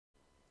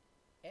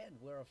And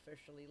we're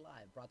officially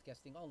live,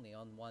 broadcasting only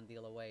on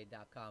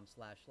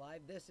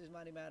onedealaway.com/live. This is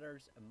Money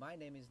Matters. My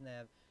name is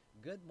Nev.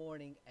 Good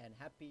morning and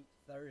happy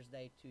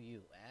Thursday to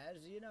you.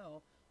 As you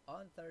know,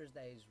 on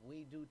Thursdays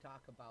we do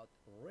talk about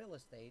real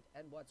estate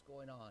and what's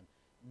going on.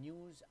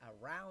 News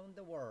around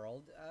the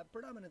world,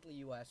 predominantly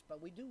US,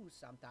 but we do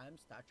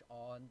sometimes touch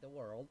on the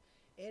world,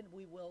 and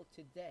we will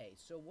today.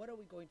 So, what are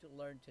we going to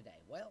learn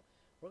today? Well,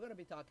 we're going to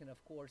be talking,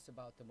 of course,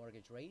 about the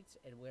mortgage rates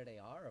and where they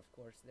are. Of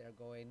course, they're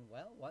going,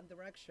 well, one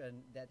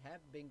direction that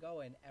have been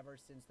going ever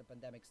since the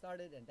pandemic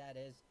started, and that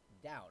is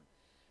down.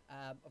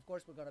 Of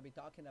course, we're going to be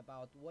talking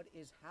about what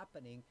is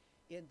happening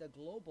in the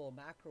global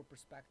macro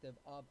perspective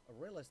of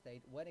real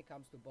estate when it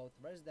comes to both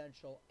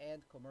residential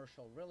and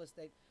commercial real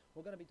estate.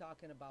 We're going to be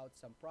talking about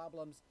some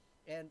problems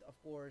and, of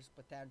course,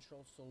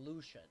 potential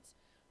solutions.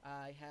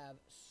 I have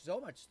so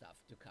much stuff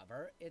to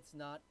cover, it's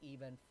not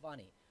even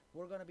funny.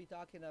 We're going to be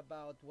talking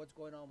about what's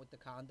going on with the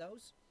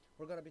condos.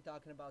 We're going to be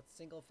talking about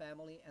single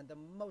family and the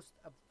most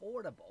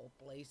affordable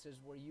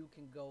places where you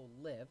can go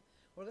live.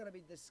 We're going to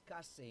be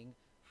discussing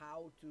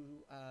how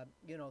to,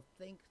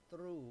 think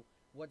through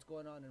what's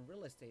going on in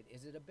real estate.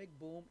 Is it a big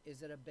boom?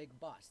 Is it a big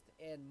bust?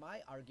 And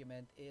my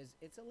argument is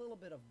it's a little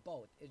bit of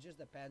both. It just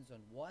depends on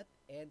what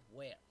and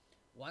where.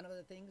 One of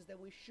the things that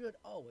we should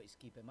always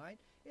keep in mind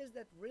is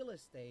that real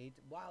estate,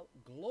 while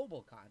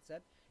global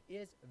concept,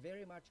 is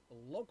very much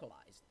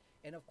localized.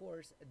 And of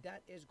course,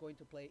 that is going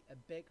to play a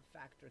big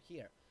factor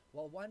here.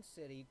 While one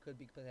city could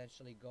be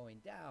potentially going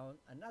down,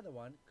 another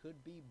one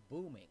could be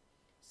booming.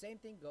 Same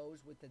thing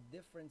goes with the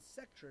different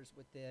sectors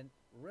within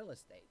real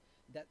estate.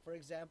 That, for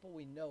example,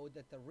 we know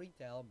that the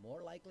retail,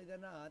 more likely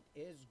than not,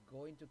 is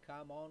going to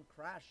come on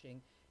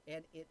crashing,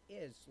 and it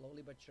is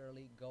slowly but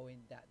surely going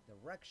that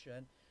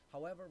direction.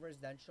 However,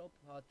 residential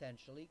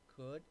potentially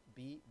could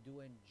be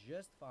doing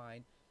just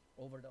fine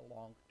over the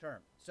long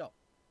term. So,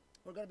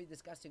 we're going to be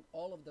discussing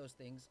all of those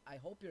things. I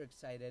hope you're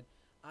excited.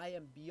 I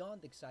am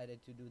beyond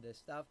excited to do this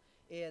stuff.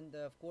 And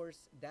of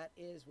course, that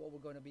is what we're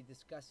going to be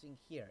discussing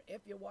here.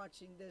 If you're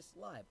watching this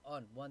live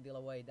on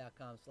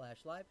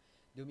onedealaway.com/live,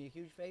 do me a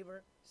huge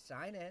favor,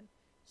 sign in,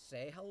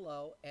 say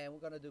hello, and we're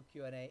going to do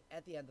Q&A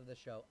at the end of the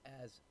show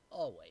as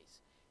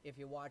always. If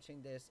you're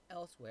watching this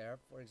elsewhere,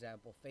 for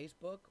example,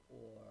 Facebook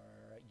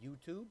or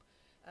YouTube,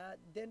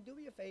 then do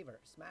me a favor,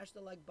 smash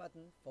the like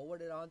button,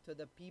 forward it on to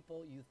the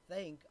people you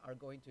think are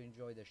going to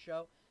enjoy the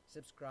show,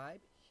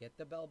 subscribe, hit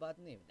the bell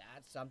button if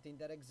that's something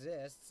that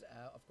exists.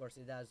 Of course,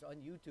 it does on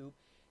YouTube,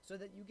 so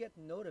that you get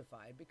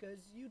notified,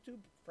 because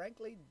YouTube,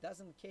 frankly,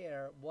 doesn't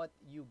care what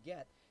you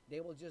get. They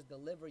will just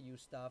deliver you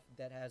stuff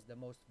that has the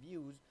most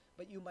views,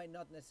 but you might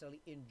not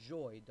necessarily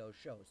enjoy those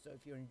shows. So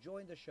if you're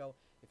enjoying the show,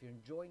 if you're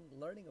enjoying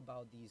learning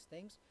about these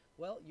things,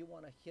 well, you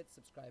want to hit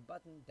subscribe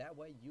button. That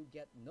way you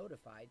get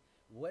notified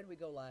when we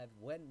go live,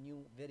 when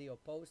new video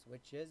posts,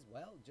 which is,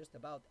 well, just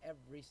about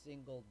every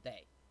single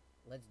day.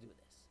 Let's do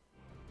this.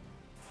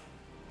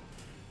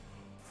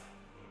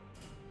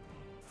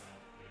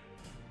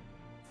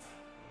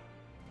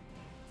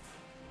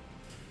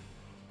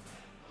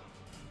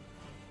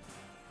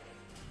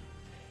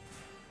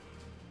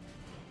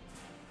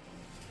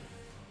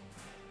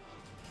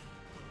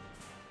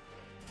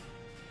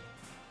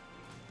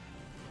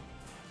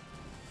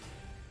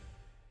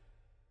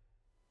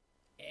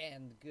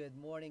 And good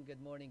morning,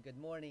 good morning, good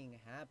morning.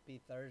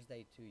 Happy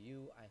Thursday to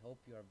you. I hope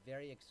you're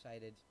very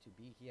excited to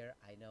be here.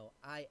 I know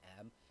I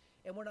am.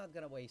 And we're not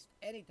going to waste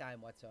any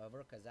time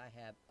whatsoever, because I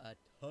have a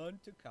ton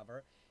to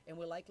cover. And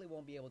we likely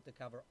won't be able to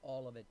cover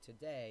all of it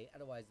today.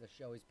 Otherwise, the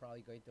show is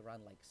probably going to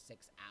run like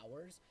 6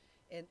 hours.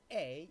 And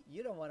A,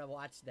 you don't want to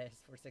watch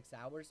this for 6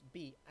 hours.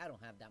 B, I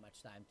don't have that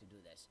much time to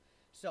do this.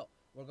 So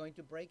we're going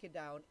to break it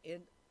down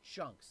in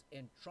chunks,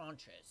 in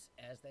tranches,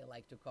 as they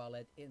like to call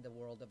it in the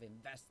world of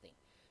investing.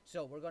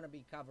 So we're going to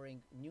be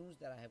covering news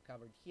that I have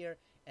covered here,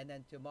 and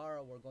then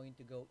tomorrow we're going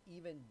to go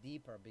even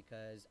deeper,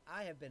 because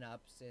I have been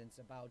up since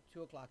about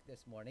 2 o'clock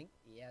this morning.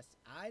 Yes,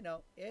 I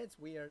know, it's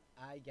weird,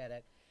 I get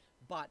it,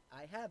 but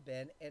I have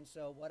been. And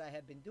so what I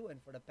have been doing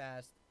for the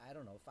past, I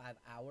don't know, 5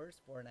 hours,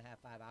 4.5,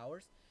 5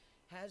 hours,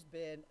 has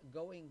been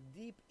going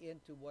deep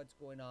into what's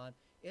going on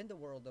in the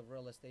world of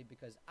real estate,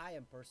 because I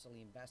am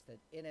personally invested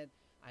in it.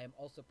 I am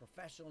also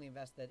professionally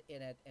invested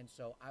in it, and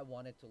so I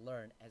wanted to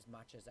learn as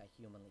much as I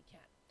humanly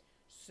can.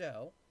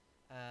 So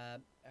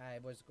I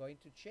was going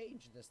to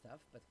change the stuff,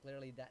 but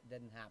clearly that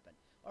didn't happen.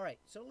 All right,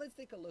 so let's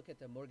take a look at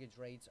the mortgage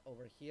rates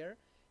over here.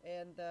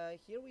 And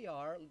here we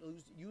are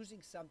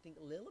using something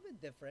a little bit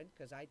different,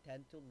 because I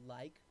tend to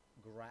like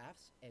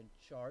graphs and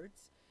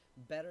charts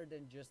better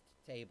than just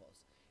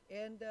tables.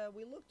 And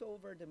we looked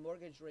over the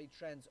mortgage rate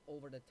trends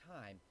over the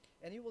time.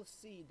 And you will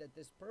see that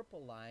this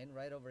purple line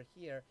right over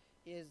here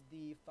is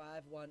the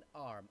 5/1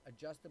 ARM,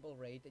 adjustable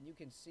rate. And you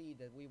can see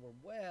that we were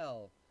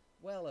well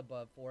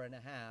above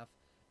 4.5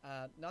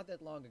 not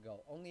that long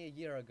ago, only a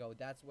year ago.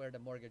 That's where the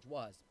mortgage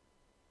was.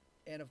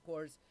 And of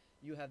course,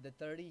 you have the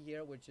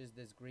 30-year, which is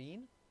this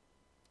green,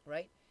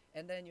 right?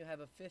 And then you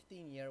have a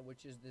 15-year,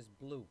 which is this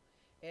blue.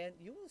 And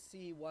you will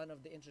see one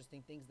of the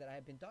interesting things that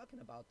I've been talking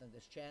about on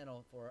this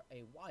channel for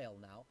a while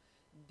now,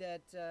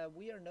 that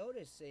we are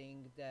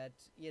noticing that,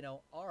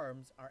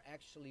 arms are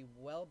actually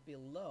well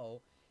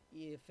below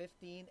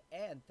 15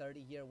 and 30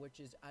 year, which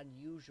is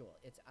unusual.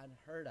 It's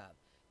unheard of.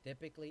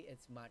 Typically,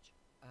 it's much,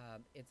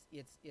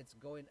 it's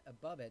going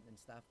above it and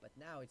stuff, but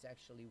now it's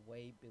actually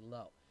way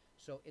below.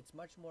 So it's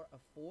much more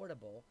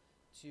affordable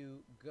to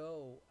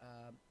go,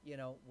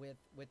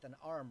 with an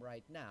arm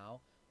right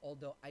now.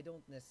 Although I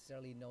don't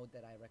necessarily know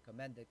that I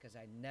recommend it, because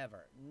I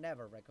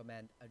never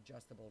recommend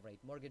adjustable rate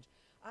mortgage.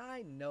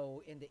 I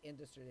know in the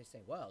industry they say,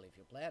 well, if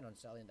you plan on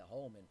selling the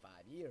home in 5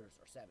 years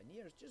or 7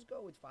 years, just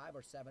go with 5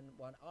 or 7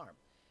 one arm.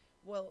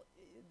 Well,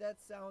 that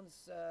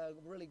sounds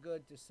really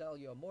good to sell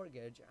you a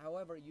mortgage.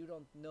 However, you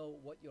don't know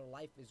what your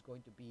life is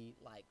going to be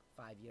like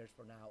 5 years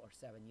from now or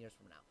 7 years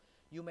from now.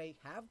 You may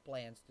have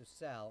plans to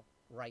sell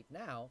right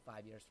now,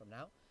 5 years from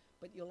now,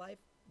 but your life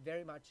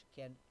very much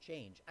can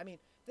change. I mean,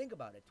 think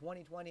about it,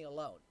 2020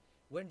 alone.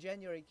 When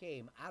January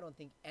came, I don't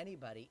think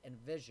anybody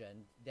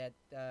envisioned that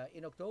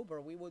in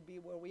October we would be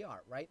where we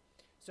are, right?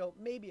 So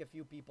maybe a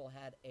few people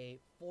had a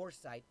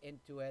foresight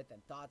into it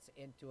and thoughts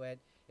into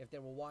it if they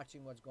were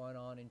watching what's going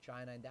on in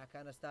China and that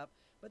kind of stuff.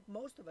 But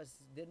most of us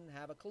didn't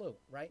have a clue,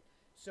 right?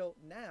 So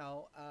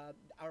now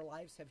our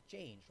lives have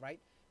changed, right?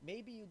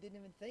 Maybe you didn't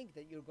even think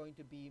that you're going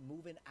to be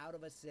moving out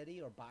of a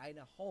city or buying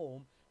a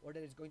home, or that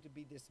there's going to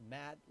be this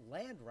mad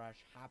land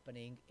rush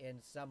happening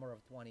in summer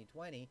of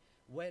 2020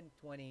 when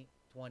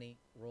 2020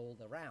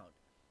 rolled around.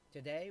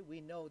 Today,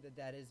 we know that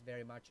that is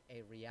very much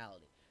a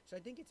reality. So I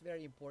think it's a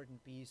very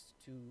important piece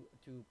to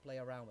play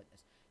around with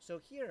this. So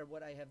here,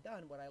 what I have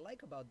done, what I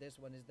like about this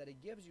one is that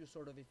it gives you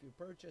sort of, if you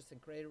purchase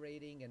and credit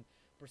rating and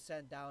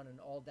percent down and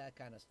all that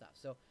kind of stuff.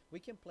 So we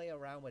can play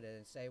around with it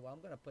and say, well,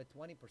 I'm going to put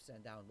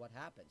 20% down. What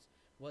happens?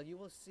 Well, you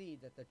will see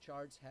that the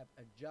charts have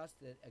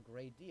adjusted a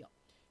great deal.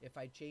 If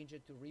I change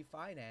it to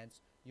refinance,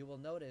 you will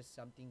notice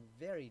something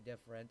very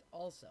different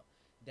also,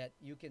 that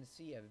you can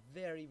see a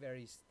very,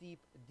 very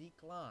steep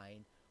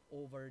decline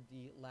over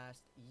the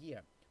last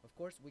year. Of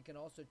course, we can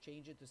also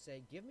change it to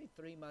say, give me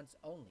 3 months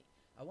only.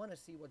 I want to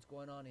see what's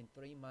going on in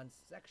 3 months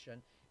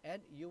section,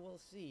 and you will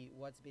see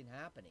what's been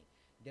happening.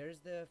 There's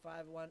the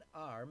 5-1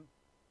 arm,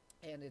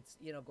 and it's,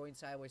 going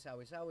sideways,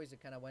 sideways, sideways.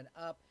 It kind of went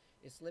up,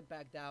 it slipped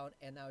back down,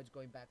 and now it's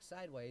going back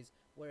sideways,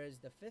 whereas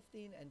the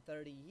 15 and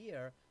 30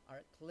 year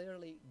are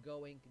clearly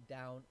going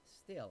down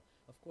still.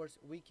 Of course,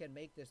 we can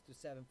make this to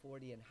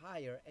 740 and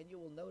higher, and you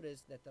will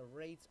notice that the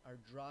rates are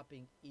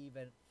dropping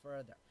even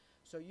further.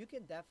 So you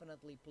can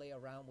definitely play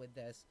around with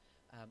this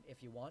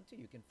if you want to.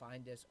 You can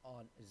find this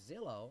on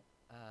Zillow,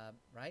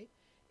 right?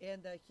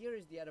 And here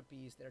is the other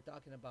piece. They're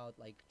talking about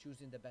like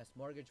choosing the best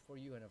mortgage for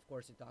you. And of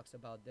course, it talks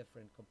about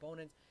different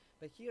components.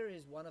 But here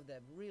is one of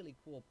the really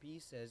cool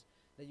pieces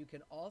that you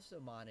can also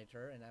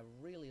monitor. And I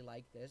really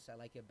like this. I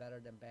like it better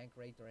than bank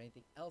rate or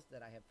anything else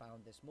that I have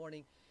found this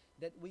morning.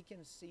 That we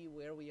can see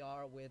where we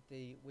are with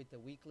the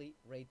weekly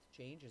rate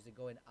change. Is it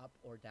going up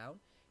or down?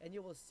 And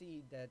you will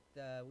see that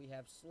we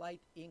have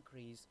slight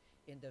increase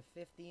in the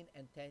 15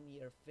 and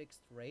 10-year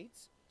fixed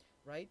rates,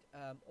 right,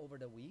 over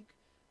the week.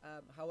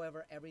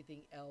 However,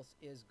 everything else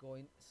is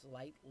going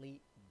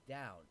slightly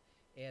down.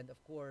 And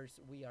of course,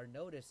 we are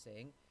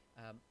noticing,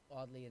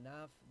 oddly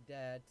enough,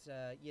 that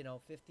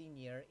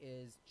 15-year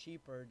is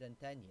cheaper than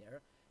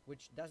 10-year,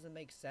 which doesn't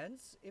make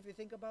sense if you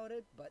think about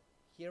it. But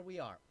here we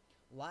are.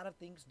 A lot of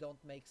things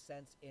don't make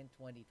sense in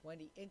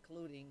 2020,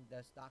 including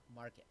the stock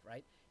market,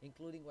 right?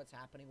 Including what's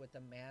happening with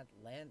the mad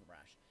land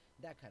rush,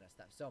 that kind of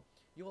stuff. So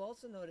you will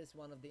also notice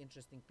one of the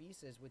interesting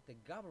pieces with the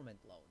government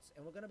loans.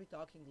 And we're going to be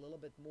talking a little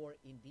bit more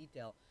in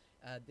detail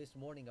this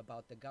morning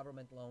about the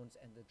government loans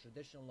and the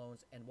traditional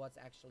loans and what's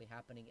actually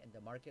happening in the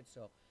market.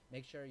 So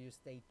make sure you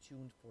stay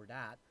tuned for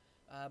that.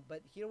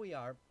 But here we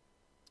are.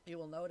 You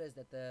will notice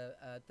that the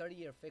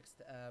 30-year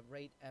fixed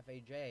rate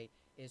FHA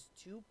is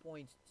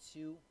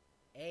 2.28.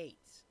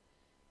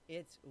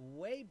 It's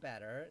way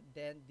better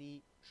than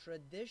the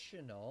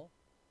traditional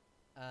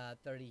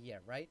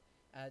 30-year, right?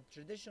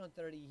 Traditional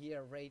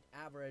 30-year rate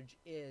average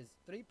is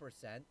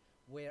 3%,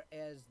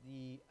 whereas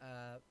the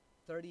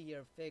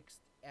 30-year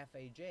fixed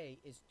FHA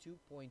is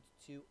 2.28.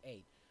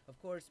 Of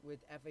course,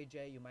 with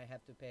FHA, you might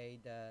have to pay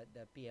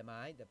the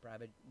PMI, the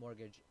private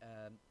mortgage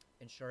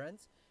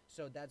insurance.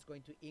 So that's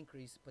going to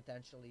increase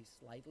potentially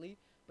slightly,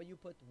 but you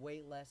put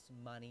way less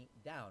money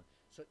down.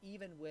 So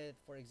even with,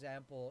 for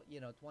example,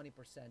 20%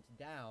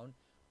 down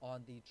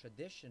on the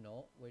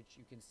traditional, which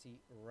you can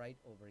see right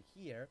over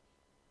here,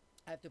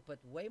 I have to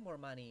put way more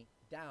money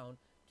down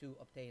to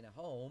obtain a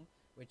home,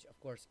 which of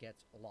course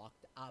gets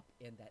locked up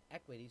in that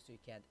equity, so you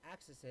can't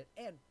access it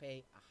and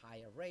pay a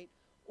higher rate.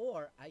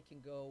 Or I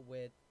can go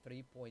with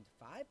 3.5%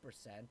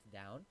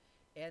 down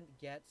and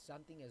get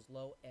something as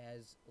low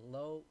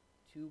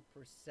 2%.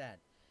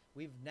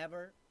 We've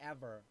never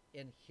ever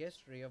in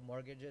history of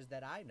mortgages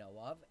that I know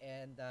of,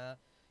 and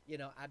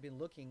I've been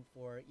looking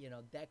for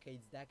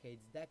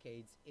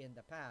decades in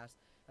the past.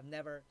 I've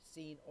never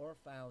seen or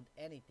found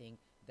anything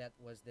that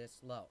was this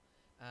low.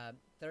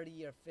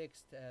 30-year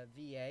fixed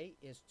VA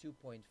is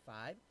 2.5,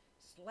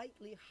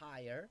 slightly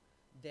higher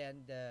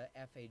than the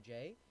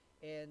FHA,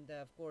 And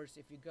of course,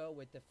 if you go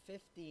with the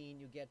 15,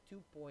 you get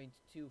 2.25.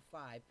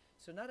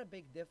 So not a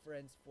big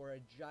difference for a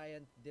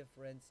giant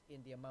difference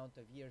in the amount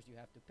of years you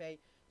have to pay.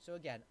 So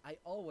again, I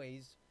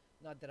always,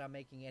 not that I'm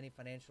making any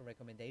financial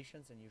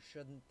recommendations, and you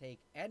shouldn't take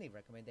any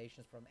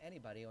recommendations from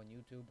anybody on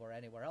YouTube or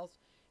anywhere else.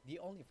 The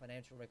only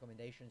financial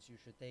recommendations you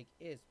should take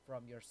is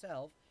from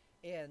yourself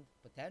and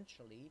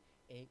potentially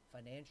a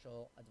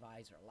financial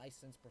advisor, a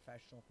licensed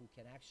professional who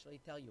can actually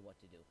tell you what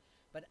to do.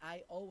 But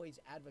I always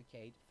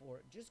advocate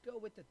for just go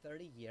with the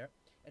 30-year,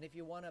 and if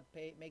you want to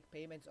make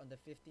payments on the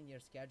 15-year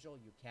schedule,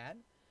 you can.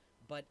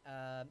 But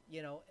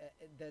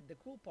the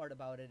cool part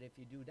about it, if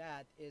you do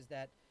that, is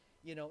that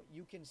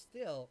you can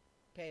still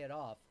pay it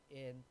off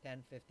in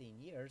 10,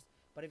 15 years.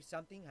 But if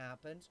something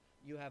happens,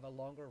 you have a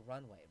longer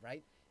runway,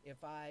 right?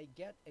 If I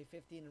get a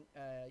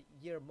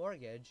 15-year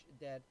mortgage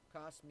that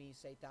costs me,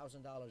 say,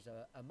 $1,000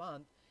 a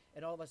month,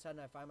 and all of a sudden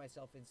I find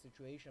myself in a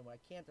situation where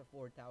I can't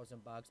afford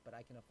 $1,000, but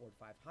I can afford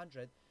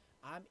 500,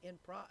 I'm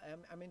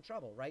in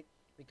trouble, right?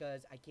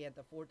 Because I can't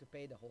afford to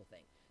pay the whole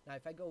thing. Now,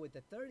 if I go with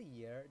the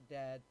 30-year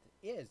that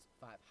is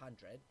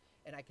 500,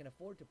 and I can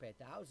afford to pay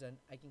 1,000,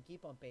 I can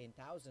keep on paying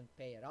 1,000,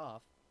 pay it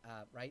off,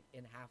 right,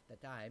 in half the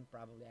time,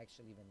 probably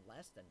actually even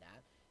less than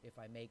that. If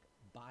I make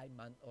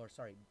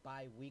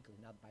bi-weekly,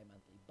 not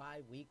bi-monthly,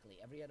 bi-weekly,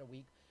 every other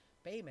week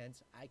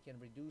payments, I can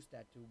reduce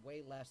that to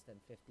way less than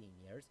 15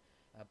 years,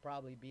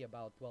 probably be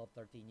about 12,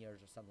 13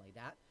 years or something like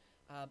that.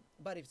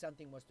 But if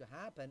something was to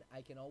happen,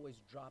 I can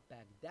always drop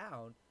back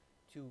down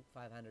to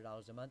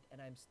 $500 a month,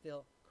 and I'm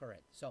still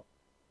current. So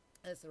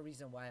that's the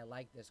reason why I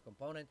like this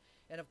component.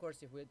 And of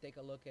course, if we take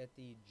a look at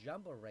the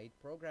jumbo rate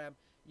program,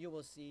 you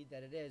will see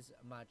that it is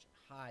much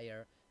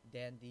higher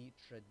than the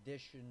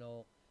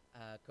traditional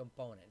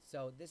component.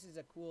 So this is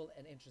a cool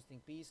and interesting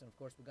piece. And of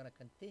course, we're going to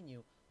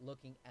continue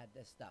looking at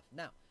this stuff.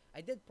 Now, I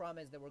did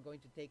promise that we're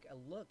going to take a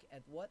look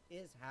at what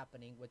is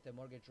happening with the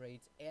mortgage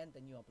rates and the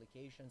new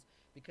applications,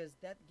 because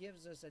that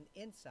gives us an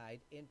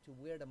insight into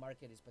where the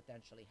market is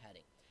potentially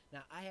heading.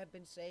 Now, I have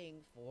been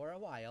saying for a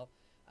while,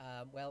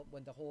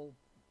 when the whole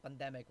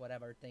pandemic,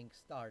 whatever thing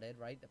started,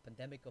 right? The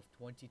pandemic of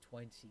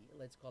 2020,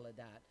 let's call it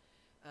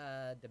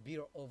that. The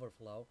beer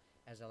overflow,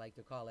 as I like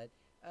to call it.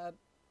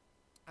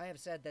 I have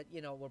said that,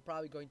 we're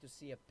probably going to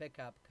see a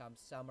pickup come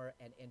summer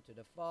and into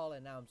the fall.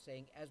 And now I'm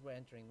saying as we're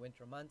entering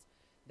winter months,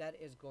 that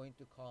is going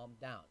to calm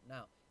down.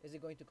 Now, is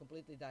it going to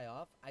completely die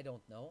off? I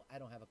don't know. I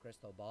don't have a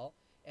crystal ball.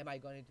 Am I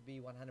going to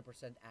be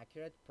 100%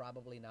 accurate?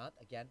 Probably not.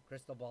 Again,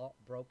 crystal ball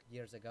broke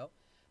years ago.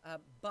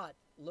 But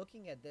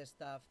looking at this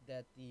stuff,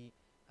 that the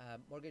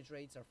mortgage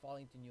rates are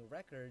falling to new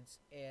records,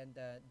 and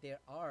there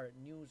are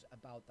news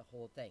about the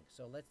whole thing.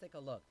 So let's take a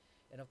look.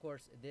 And of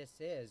course,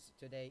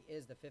 today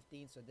is the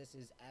 15th, so this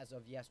is as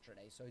of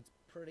yesterday. So it's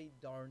pretty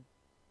darn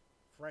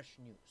fresh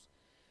news.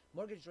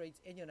 Mortgage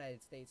rates in the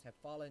United States have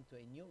fallen to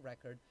a new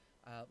record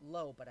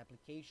low, but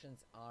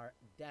applications are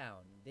down.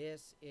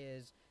 This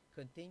is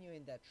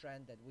continuing that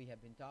trend that we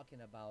have been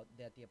talking about,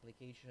 that the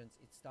applications,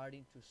 it's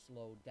starting to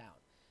slow down.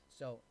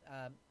 So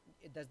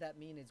does that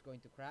mean it's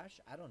going to crash?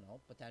 I don't know,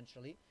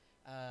 potentially.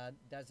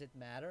 Does it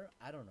matter?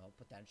 I don't know,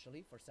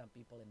 potentially. For some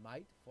people it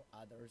might. For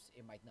others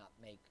it might not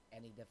make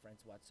any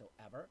difference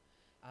whatsoever.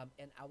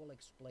 And I will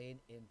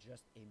explain in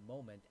just a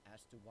moment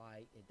as to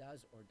why it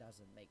does or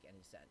doesn't make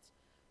any sense,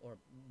 or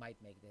might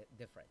make the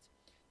difference.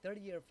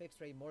 30-year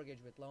fixed rate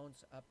mortgage with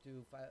loans up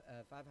to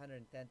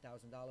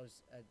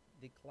 $510,000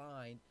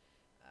 declined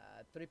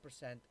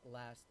 3%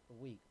 last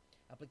week.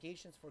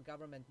 Applications for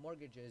government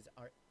mortgages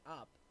are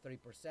up 3%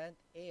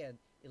 and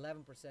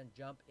 11%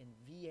 jump in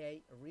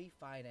VA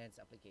refinance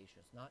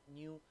applications, not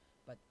new,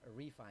 but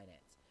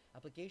refinance.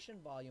 Application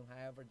volume,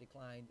 however,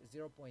 declined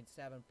 0.7%.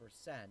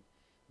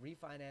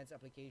 Refinance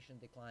application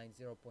declined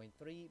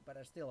 0.3, but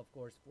are still, of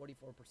course,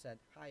 44%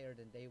 higher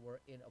than they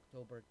were in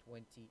October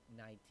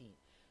 2019.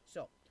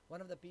 So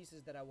one of the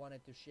pieces that I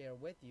wanted to share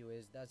with you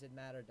is, does it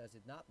matter, does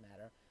it not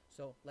matter?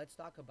 So let's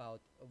talk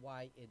about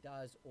why it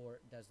does or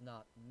does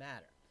not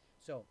matter.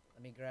 So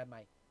let me grab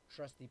my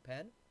trusty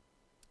pen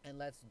and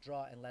let's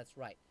draw and let's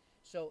write.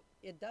 So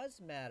it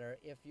does matter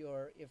if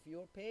you're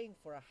paying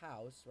for a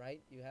house,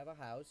 right? You have a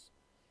house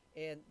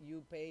and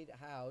you paid a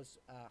house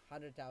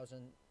 $100,000,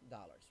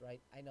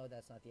 right? I know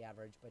that's not the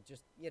average, but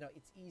just,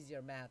 it's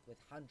easier math with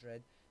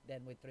 100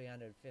 than with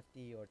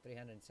 350 or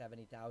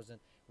 370,000,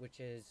 which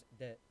is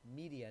the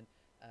median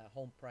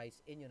home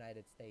price in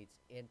United States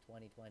in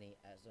 2020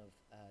 as of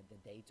the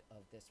date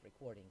of this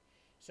recording.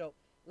 So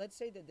let's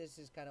say that this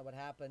is kind of what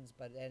happens,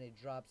 but then it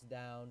drops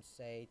down,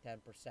 say 10%,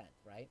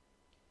 right?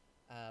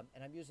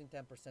 And I'm using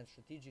 10%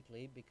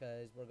 strategically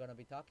because we're going to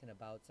be talking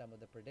about some of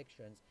the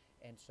predictions,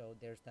 and so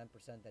there's 10%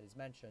 that is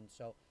mentioned.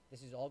 So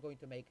this is all going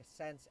to make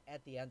sense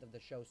at the end of the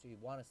show, so you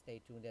want to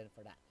stay tuned in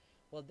for that.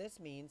 Well, this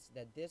means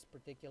that this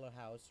particular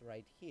house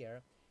right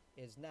here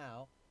is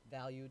now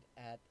valued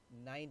at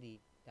 $90,000.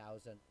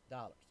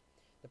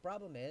 The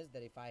problem is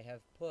that if I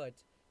have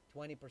put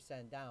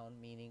 20% down,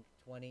 meaning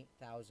 $20,000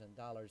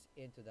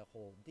 into the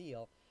whole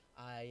deal,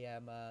 I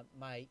am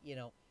my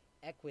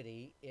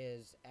equity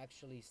is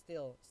actually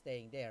still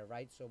staying there,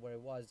 right? So where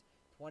it was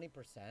 20%.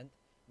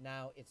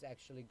 Now it's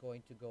actually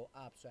going to go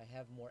up. So I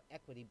have more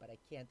equity, but I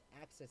can't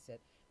access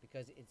it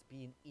because it's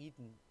being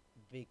eaten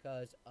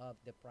because of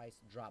the price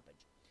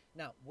droppage.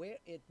 Now, where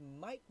it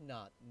might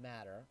not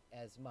matter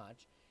as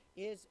much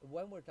is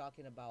when we're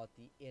talking about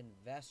the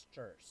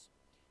investors.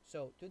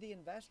 So, to the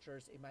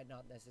investors, it might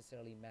not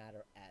necessarily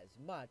matter as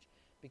much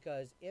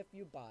because if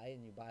you buy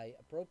and you buy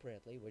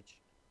appropriately, which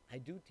I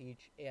do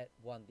teach at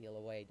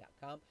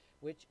onedealaway.com,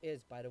 which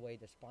is, by the way,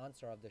 the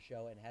sponsor of the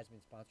show and has been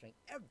sponsoring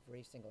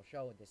every single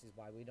show. And this is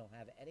why we don't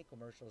have any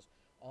commercials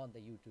on the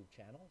YouTube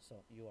channel.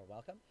 So you are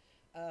welcome.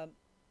 Um,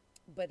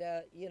 but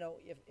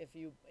if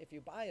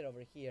you buy it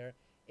over here,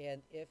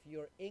 and if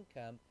your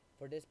income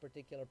for this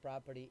particular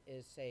property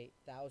is say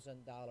 $1,000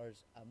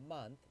 a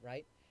month,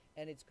 right,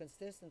 and it's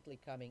consistently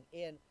coming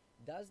in,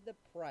 does the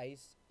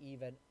price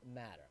even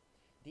matter?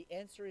 The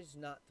answer is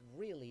not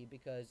really,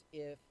 because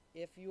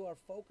if you are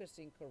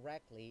focusing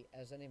correctly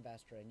as an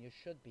investor, and you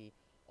should be,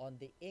 on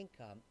the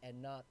income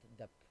and not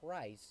the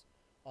price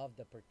of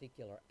the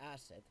particular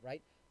asset,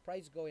 right?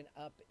 Price going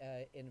up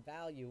in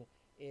value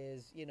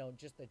is,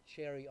 just a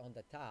cherry on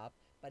the top,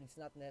 but it's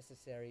not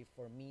necessary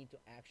for me to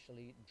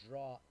actually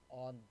draw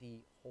on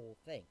the whole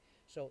thing.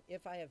 So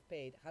if I have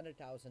paid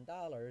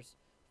 $100,000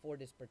 for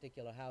this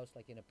particular house,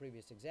 like in a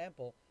previous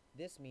example,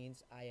 this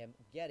means I am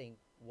getting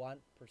 1%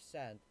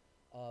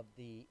 of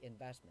the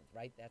investment,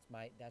 right? That's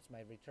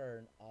my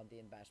return on the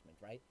investment,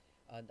 right?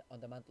 On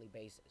the monthly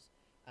basis.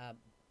 Um,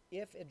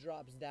 if it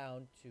drops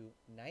down to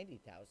 $90,000,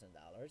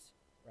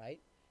 right?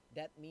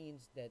 That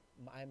means that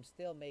I'm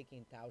still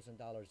making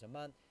 $1,000 a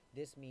month.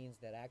 This means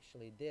that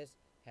actually this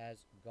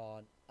has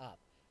gone up.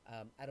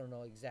 I don't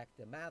know exact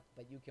the math,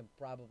 but you can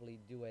probably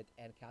do it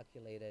and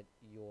calculate it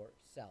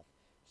yourself.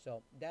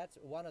 So that's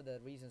one of the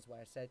reasons why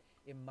I said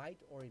it might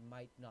or it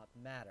might not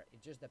matter.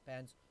 It just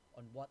depends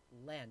on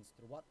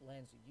through what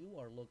lens you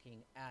are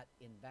looking at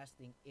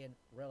investing in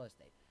real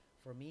estate.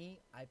 For me,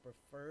 I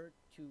prefer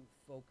to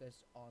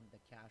focus on the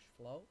cash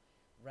flow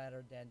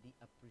rather than the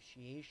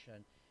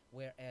appreciation,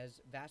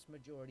 whereas vast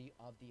majority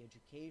of the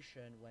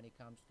education when it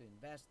comes to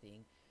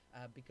investing,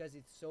 because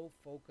it's so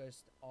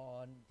focused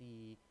on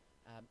the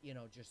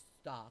just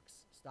stocks,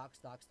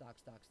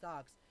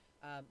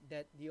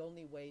 that the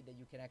only way that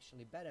you can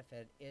actually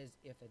benefit is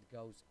if it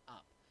goes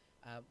up.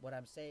 What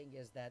I'm saying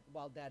is that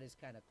while that is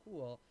kind of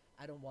cool,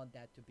 I don't want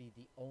that to be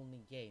the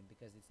only game,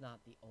 because it's not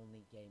the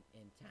only game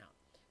in town.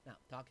 Now,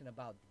 talking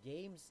about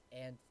games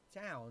and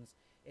towns,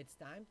 it's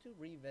time to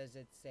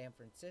revisit San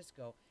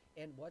Francisco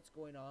and what's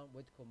going on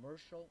with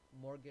commercial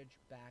mortgage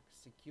backed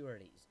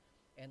securities.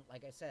 And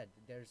like I said,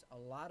 there's a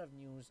lot of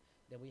news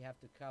that we have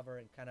to cover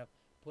and kind of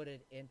put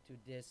it into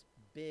this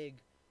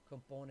big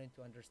component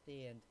to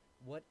understand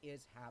what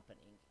is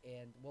happening.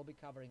 And we'll be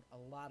covering a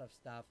lot of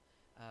stuff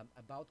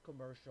about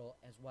commercial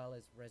as well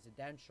as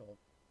residential.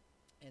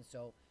 And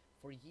so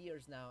for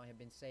years now, I have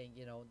been saying,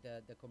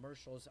 the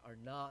commercials are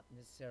not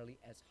necessarily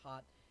as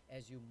hot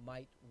as you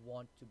might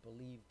want to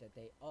believe that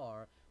they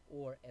are,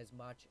 or as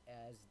much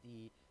as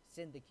the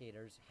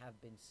syndicators have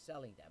been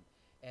selling them.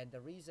 And the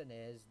reason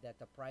is that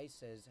the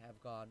prices have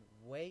gone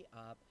way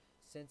up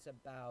since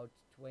about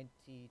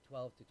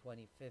 2012 to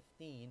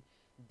 2015,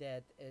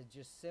 that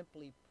just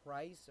simply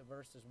price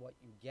versus what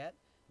you get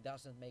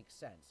doesn't make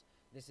sense.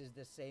 This is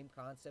the same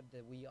concept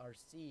that we are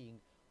seeing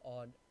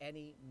on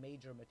any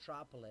major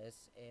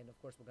metropolis. And of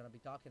course, we're going to be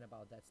talking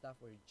about that stuff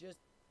where it just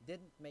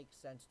didn't make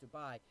sense to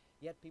buy,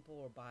 yet people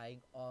were buying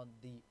on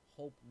the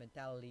hope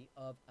mentality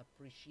of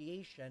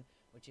appreciation,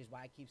 which is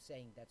why I keep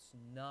saying that's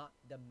not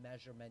the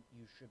measurement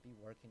you should be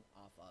working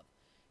off of.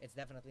 It's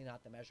definitely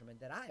not the measurement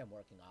that I am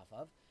working off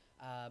of.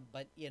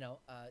 But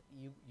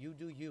you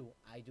do you,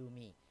 I do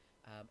me.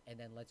 And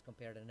then let's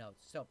compare the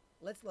notes. So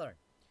let's learn.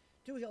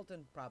 Two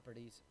Hilton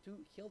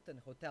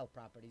hotel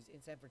properties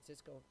in San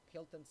Francisco,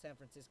 Hilton San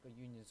Francisco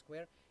Union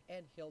Square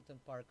and Hilton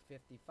Park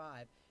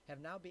 55,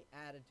 have now been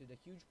added to the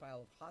huge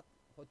pile of hot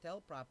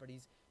hotel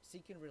properties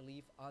seeking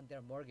relief on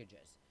their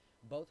mortgages.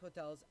 Both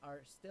hotels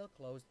are still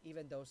closed,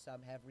 even though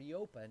some have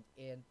reopened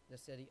in the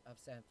city of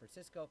San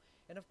Francisco.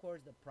 And of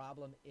course, the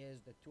problem is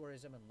the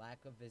tourism and lack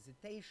of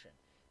visitation.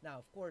 Now,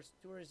 of course,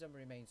 tourism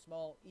remains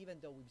small, even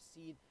though we've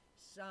seen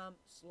some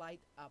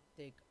slight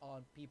uptick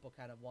on people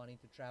kind of wanting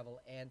to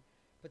travel and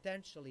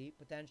potentially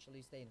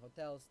stay in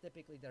hotels.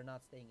 Typically, they're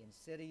not staying in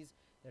cities.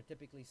 They're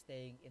typically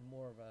staying in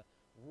more of a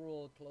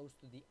rural, close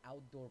to the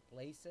outdoor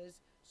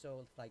places.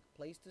 So it's like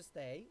place to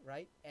stay,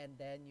 right? And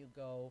then you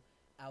go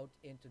out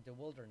into the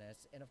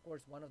wilderness. And of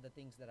course, one of the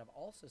things that I've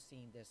also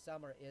seen this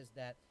summer is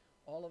that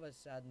all of a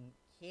sudden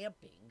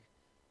camping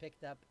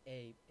picked up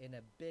in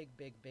a big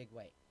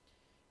way.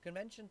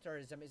 Convention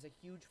tourism is a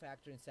huge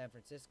factor in San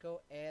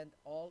Francisco, and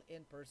all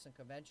in-person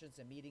conventions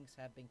and meetings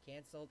have been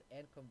canceled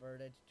and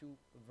converted to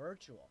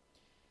virtual.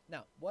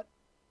 Now, what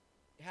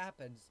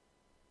happens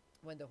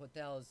when the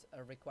hotels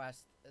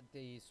request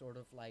the sort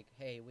of like,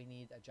 hey, we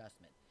need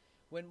adjustment?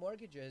 When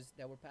mortgages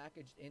that were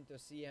packaged into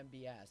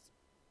CMBS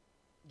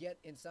get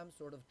in some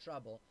sort of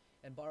trouble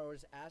and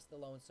borrowers ask the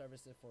loan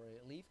servicer for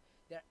relief,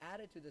 they're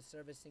added to the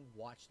servicing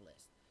watch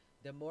list.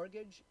 The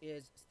mortgage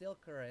is still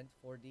current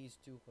for these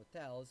two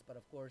hotels, but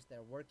of course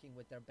they're working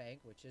with their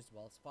bank, which is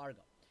Wells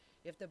Fargo.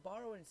 If the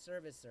borrower and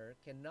servicer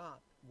cannot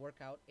work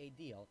out a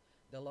deal,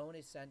 the loan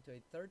is sent to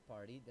a third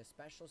party, the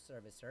special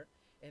servicer,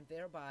 and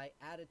thereby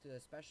added to the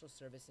special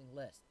servicing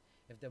list.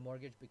 If the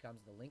mortgage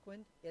becomes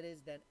delinquent, it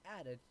is then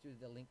added to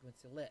the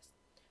delinquency list.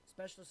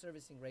 Special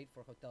servicing rate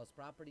for hotels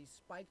properties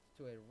spiked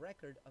to a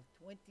record of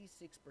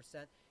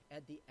 26%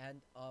 at the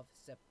end of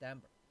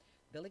September.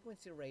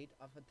 Delinquency rate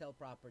of hotel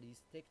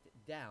properties ticked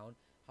down.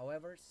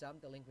 However, some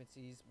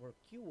delinquencies were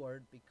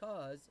cured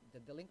because the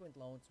delinquent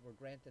loans were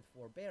granted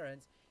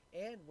forbearance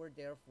and were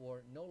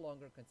therefore no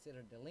longer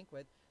considered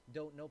delinquent,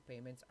 though no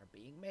payments are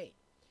being made.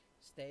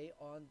 Stay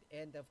on,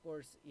 and of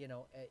course,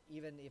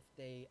 even if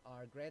they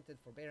are granted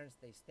forbearance,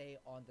 they stay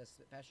on the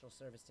special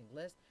servicing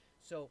list.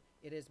 So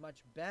it is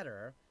much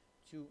better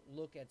to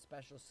look at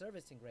special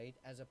servicing rate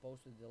as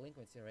opposed to the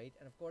delinquency rate.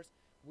 And of course,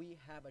 we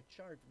have a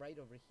chart right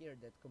over here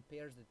that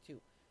compares the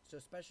two. So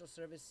special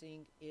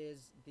servicing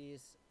is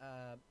this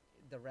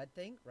the red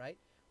thing, right?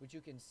 Which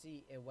you can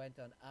see it went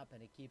on up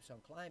and it keeps on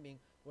climbing,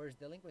 whereas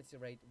delinquency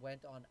rate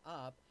went on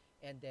up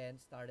and then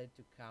started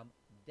to come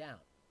down.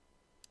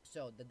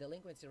 So the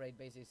delinquency rate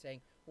basically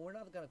saying, well, we're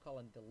not going to call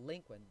them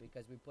delinquent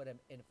because we put them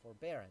in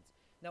forbearance.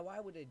 Now, why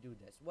would they do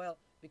this? Well,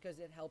 because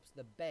it helps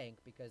the bank,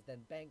 because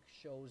then bank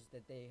shows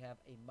that they have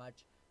a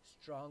much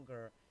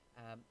stronger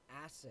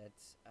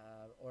assets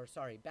or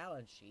sorry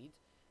balance sheet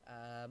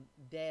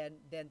than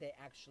they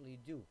actually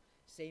do.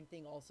 Same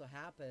thing also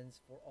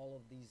happens for all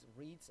of these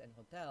REITs and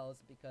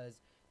hotels because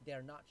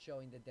they're not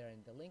showing that they're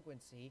in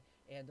delinquency,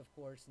 and of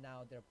course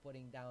now they're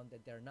putting down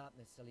that they're not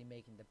necessarily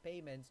making the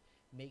payments,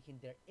 making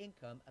their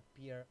income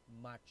appear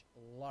much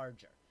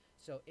larger.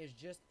 So it's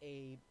just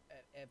a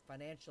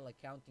financial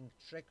accounting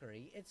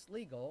trickery. It's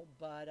legal,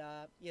 but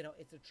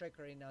it's a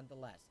trickery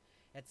nonetheless.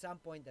 At some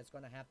point, that's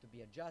going to have to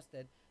be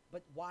adjusted.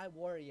 But why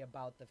worry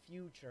about the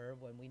future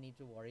when we need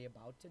to worry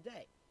about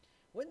today?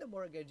 When the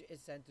mortgage is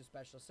sent to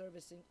special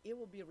servicing, it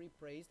will be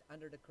reappraised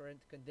under the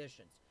current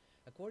conditions.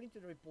 According to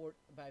the report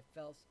by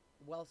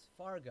Wells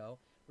Fargo,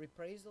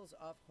 reappraisals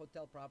of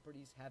hotel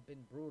properties have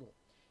been brutal.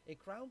 A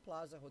Crown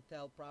Plaza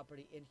hotel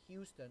property in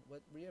Houston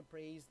was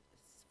reappraised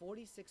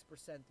 46%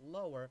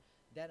 lower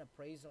than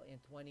appraisal in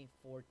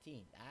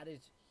 2014. That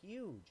is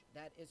huge.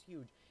 That is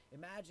huge.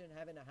 Imagine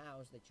having a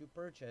house that you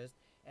purchased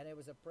and it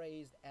was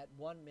appraised at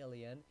 1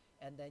 million,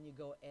 and then you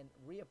go and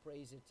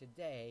reappraise it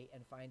today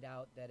and find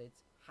out that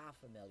it's half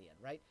a million,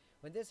 right?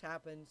 When this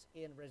happens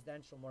in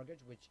residential mortgage,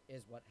 which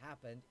is what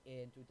happened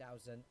in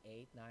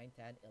 2008, 9,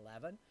 10,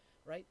 11,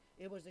 right?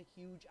 It was a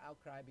huge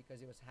outcry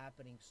because it was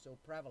happening so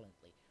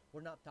prevalently.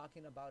 We're not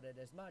talking about it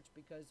as much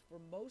because for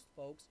most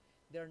folks,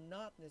 they're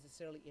not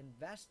necessarily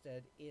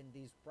invested in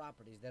these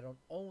properties. They don't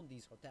own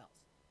these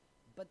hotels,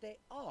 but they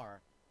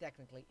are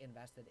technically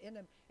invested in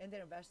them, and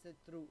they're invested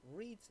through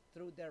REITs,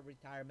 through their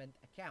retirement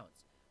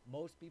accounts.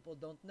 Most people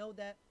don't know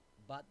that,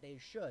 but they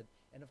should.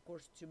 And of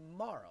course,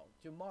 tomorrow,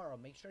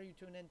 make sure you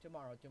tune in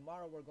tomorrow.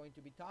 Tomorrow, we're going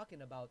to be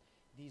talking about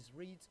these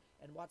REITs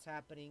and what's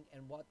happening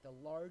and what the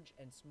large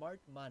and smart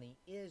money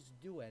is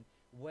doing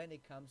when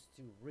it comes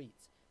to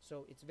REITs.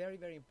 So it's very,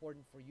 very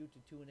important for you to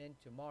tune in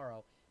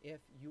tomorrow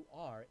if you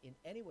are in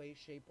any way,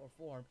 shape, or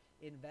form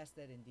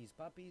invested in these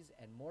puppies,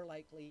 and more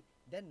likely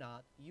than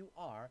not, you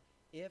are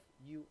if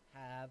you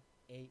have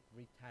a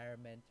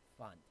retirement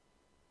fund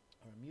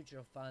or a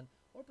mutual fund,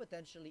 or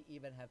potentially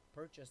even have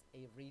purchased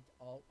a REIT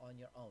all on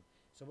your own.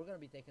 So we're going to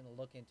be taking a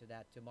look into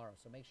that tomorrow.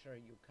 So make sure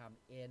you come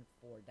in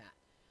for that.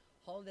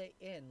 Holiday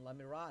Inn La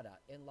Mirada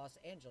in Los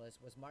Angeles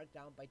was marked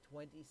down by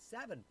 27%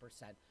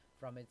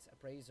 from its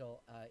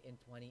appraisal in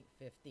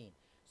 2015.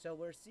 So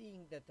we're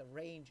seeing that the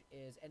range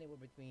is anywhere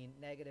between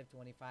negative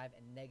 25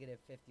 and negative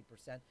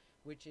 50%,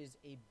 which is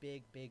a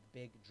big, big,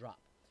 big drop.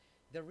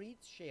 The REIT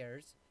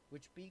shares,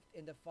 which peaked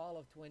in the fall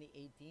of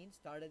 2018,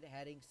 started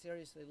heading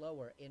seriously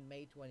lower in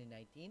May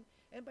 2019,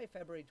 and by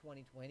February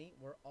 2020,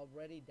 were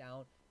already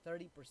down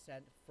 30%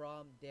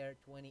 from their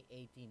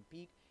 2018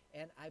 peak,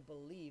 and I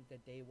believe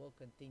that they will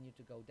continue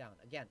to go down.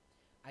 Again,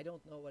 I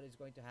don't know what is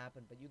going to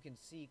happen, but you can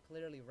see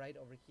clearly right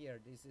over here,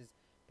 this is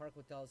Park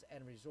Hotels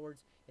and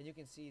Resorts, and you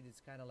can see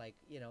it's kind of like,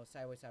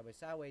 sideways, sideways,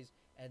 sideways,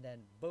 and then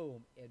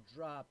boom, it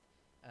dropped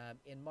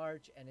in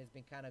March, and it's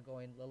been kind of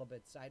going a little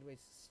bit sideways,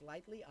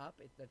 slightly up.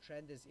 The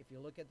trend is, if you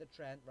look at the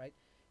trend, right,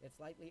 it's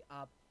slightly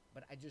up,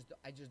 but I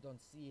just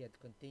don't see it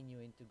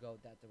continuing to go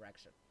that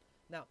direction.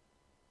 Now,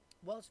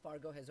 Wells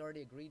Fargo has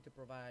already agreed to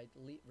provide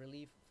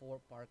relief for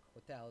Park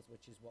Hotels,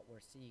 which is what we're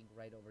seeing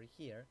right over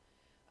here.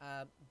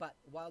 But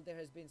while there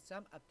has been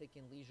some uptick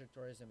in leisure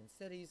tourism in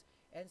cities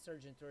and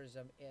surge in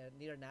tourism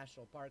near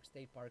national parks,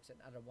 state parks, and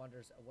other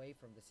wonders away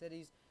from the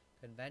cities,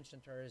 convention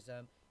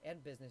tourism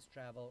and business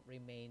travel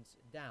remains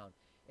down.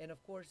 And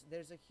of course,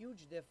 there's a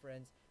huge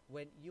difference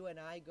when you and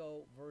I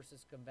go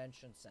versus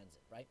convention sends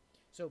it, right?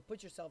 So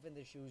put yourself in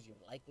the shoes.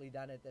 You've likely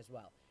done it as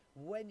well.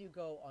 When you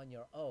go on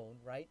your own,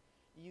 right,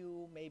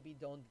 you maybe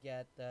don't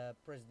get the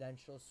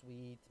presidential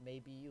suite.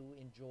 Maybe you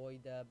enjoy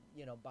the,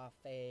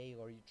 buffet,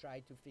 or you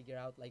try to figure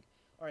out like,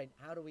 all right,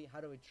 how do we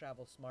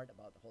travel smart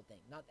about the whole thing?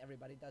 Not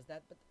everybody does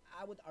that, but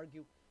I would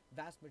argue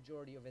vast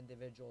majority of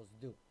individuals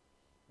do.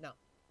 Now,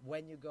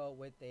 when you go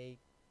with a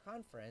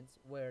conference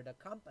where the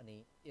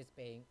company is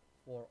paying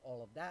for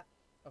all of that,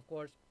 of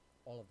course,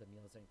 all of the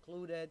meals are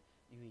included.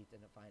 You eat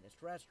in the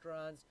finest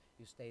restaurants.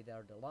 You stay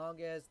there the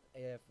longest.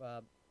 If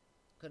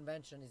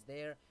convention is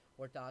there,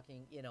 we're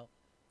talking,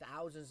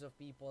 thousands of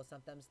people,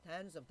 sometimes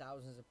tens of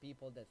thousands of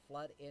people that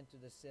flood into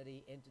the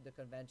city, into the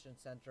convention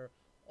center.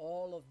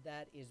 All of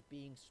that is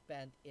being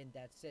spent in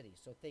that city.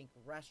 So think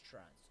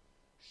restaurants,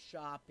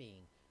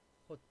 shopping,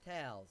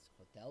 hotel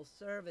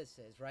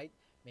services, right?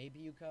 Maybe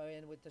you go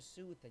in with a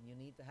suit and you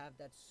need to have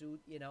that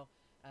suit,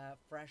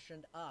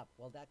 freshened up.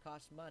 Well, that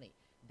costs money.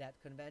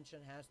 That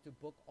convention has to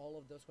book all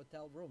of those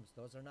hotel rooms.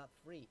 Those are not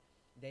free.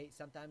 They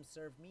sometimes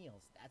serve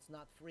meals. That's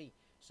not free.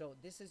 So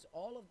this is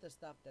all of the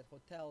stuff that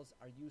hotels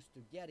are used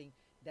to getting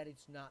that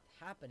it's not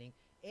happening.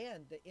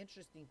 And the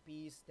interesting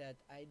piece that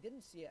I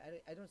didn't see,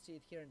 I don't see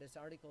it here in this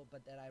article,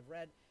 but that I've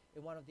read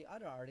in one of the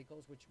other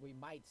articles, which we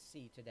might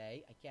see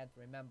today. I can't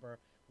remember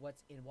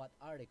what's in what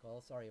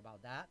article. Sorry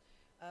about that.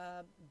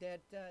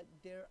 That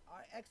there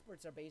are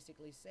experts are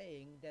basically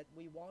saying that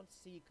we won't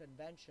see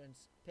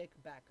conventions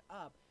pick back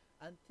up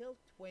until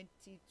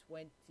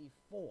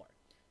 2024.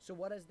 So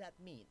what does that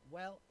mean?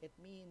 Well, it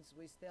means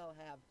we still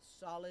have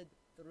solid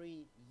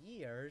 3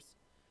 years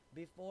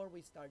before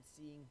we start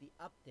seeing the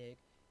uptick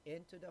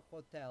into the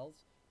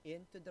hotels,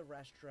 into the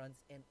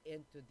restaurants, and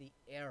into the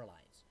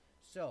airlines.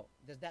 So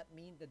does that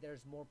mean that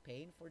there's more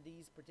pain for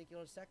these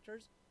particular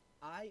sectors?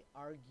 I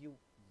argue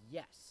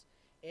yes.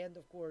 And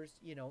of course,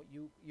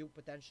 you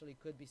potentially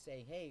could be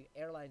saying, hey,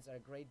 airlines are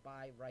a great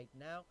buy right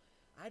now.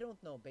 I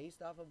don't know.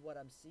 Based off of what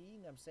I'm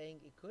seeing, I'm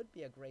saying it could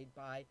be a great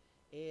buy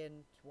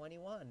in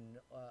 21,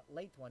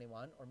 late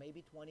 21, or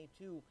maybe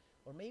 22,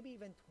 or maybe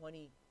even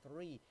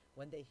 23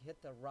 when they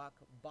hit the rock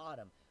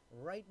bottom.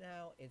 Right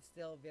now, it's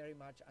still very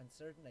much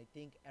uncertain. I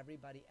think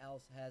everybody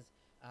else has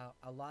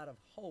a lot of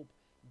hope,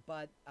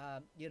 but I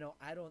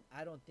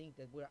don't think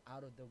that we're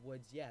out of the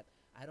woods yet.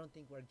 I don't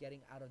think we're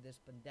getting out of this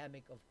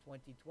pandemic of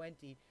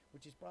 2020,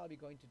 which is probably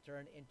going to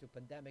turn into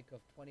pandemic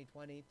of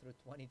 2020 through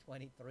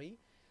 2023.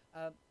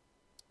 Um,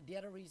 the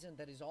other reason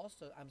that is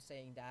also I'm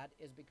saying that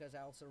is because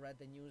I also read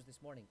the news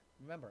this morning.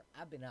 Remember,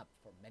 I've been up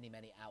for many,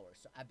 many hours,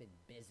 so I've been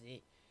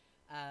busy.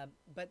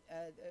 But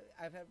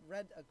I've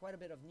read quite a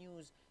bit of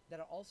news that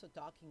are also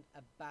talking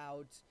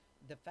about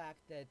the fact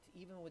that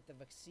even with the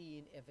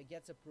vaccine, if it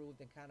gets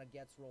approved and kind of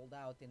gets rolled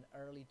out in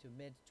early to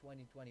mid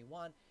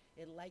 2021,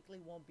 it likely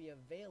won't be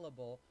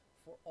available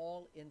for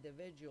all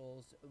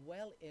individuals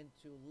well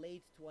into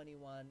late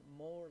 21,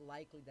 more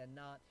likely than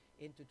not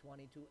into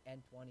 22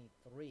 and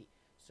 23.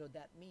 So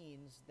that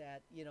means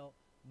that,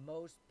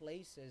 most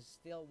places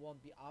still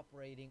won't be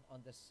operating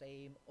on the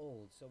same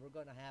old. So we're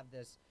going to have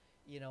this,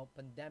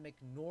 pandemic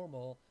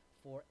normal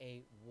for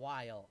a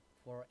while,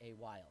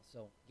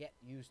 So get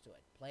used to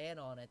it. Plan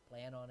on it,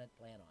 plan on it,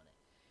 plan on it.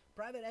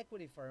 Private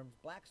equity firms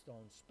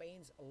Blackstone,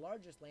 Spain's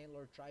largest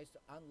landlord, tries to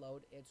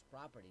unload its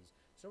properties.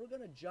 So we're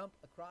going to jump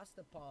across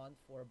the pond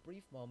for a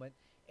brief moment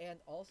and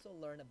also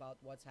learn about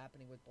what's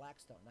happening with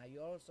Blackstone. Now,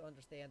 you also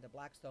understand that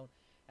Blackstone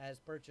has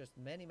purchased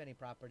many, many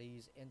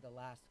properties in the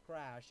last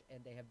crash,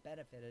 and they have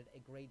benefited a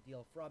great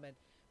deal from it,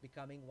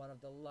 becoming one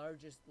of the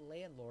largest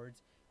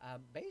landlords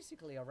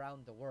basically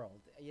around the world.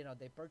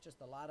 They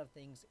purchased a lot of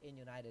things in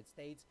United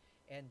States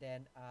and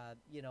then,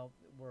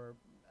 were,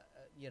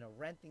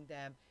 renting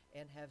them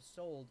and have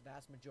sold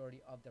vast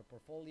majority of their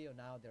portfolio.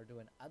 Now they're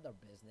doing other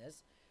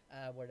business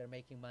where they're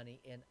making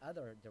money in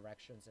other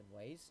directions and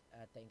ways,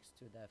 thanks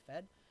to the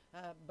Fed.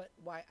 But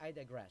why I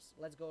digress.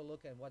 Let's go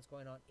look at what's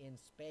going on in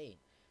Spain.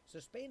 So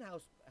Spain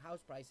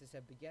house prices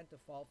have begun to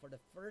fall for the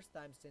first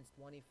time since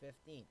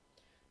 2015.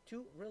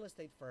 Two real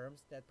estate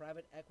firms that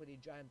private equity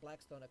giant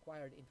Blackstone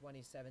acquired in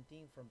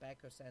 2017 from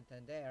Banco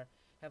Santander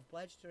have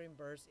pledged to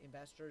reimburse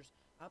investors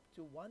up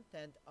to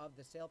one-tenth of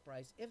the sale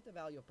price if the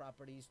value of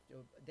properties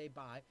they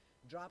buy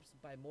drops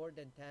by more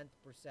than 10%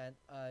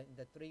 in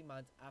the 3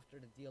 months after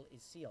the deal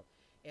is sealed.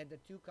 And the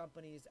two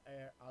companies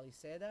are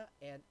Aliseda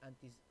and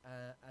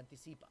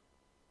Anticipa.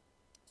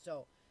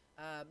 So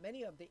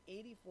many of the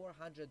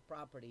 8,400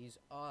 properties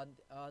on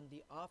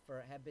the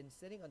offer have been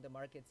sitting on the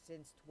market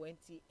since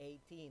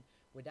 2018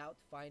 without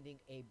finding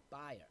a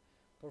buyer.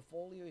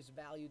 Portfolio is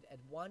valued at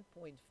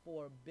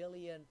 1.4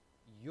 billion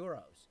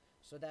euros.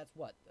 So that's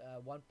what,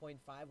 1.5,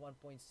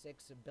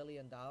 1.6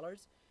 billion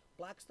dollars.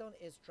 Blackstone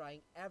is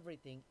trying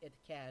everything it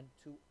can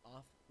to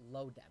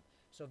offload them.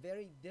 So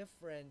very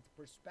different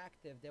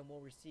perspective than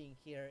what we're seeing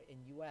here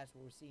in US,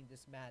 where we're seeing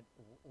this mad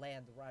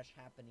land rush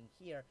happening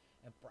here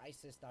and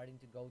prices starting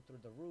to go through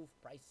the roof,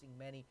 pricing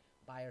many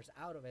buyers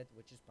out of it,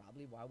 which is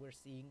probably why we're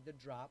seeing the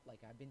drop like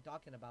I've been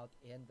talking about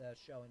in the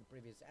show in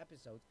previous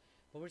episodes.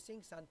 But we're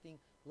seeing something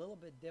a little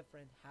bit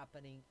different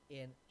happening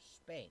in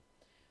Spain.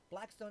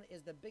 Blackstone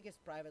is the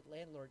biggest private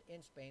landlord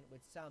in Spain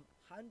with some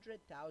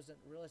 100,000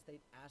 real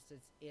estate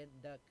assets in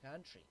the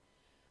country.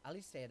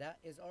 Aliseda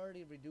has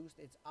already reduced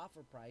its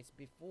offer price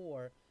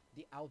before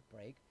the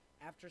outbreak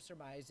after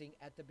surmising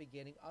at the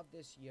beginning of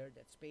this year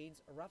that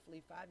Spain's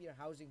roughly 5 year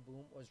housing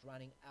boom was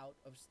running out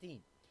of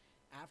steam.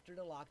 After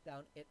the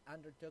lockdown, it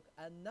undertook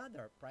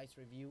another price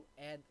review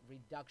and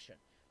reduction.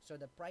 So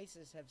the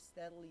prices have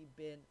steadily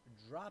been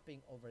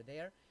dropping over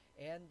there,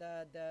 and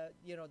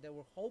they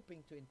were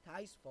hoping to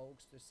entice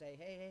folks to say,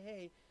 hey, hey,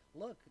 hey,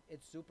 look,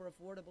 it's super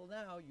affordable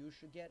now. You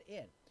should get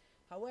in.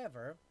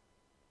 However,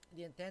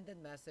 the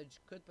intended message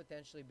could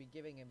potentially be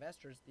giving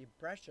investors the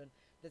impression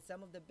that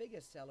some of the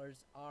biggest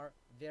sellers are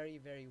very,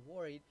 very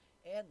worried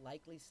and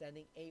likely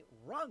sending a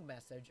wrong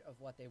message of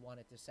what they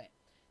wanted to say.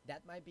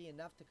 That might be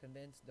enough to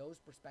convince those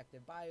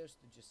prospective buyers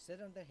to just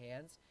sit on their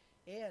hands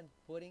and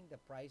putting the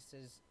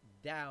prices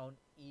down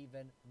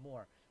even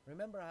more.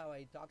 Remember how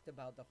I talked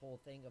about the whole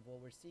thing of what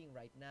we're seeing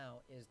right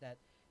now is that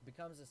it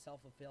becomes a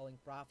self-fulfilling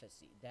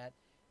prophecy that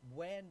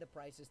when the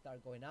prices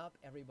start going up,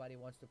 everybody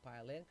wants to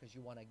pile in because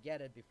you want to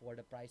get it before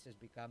the prices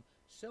become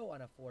so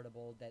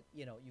unaffordable that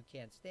you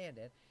can't stand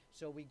it.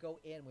 So we go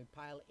in, we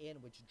pile in,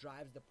 which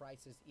drives the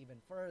prices even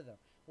further.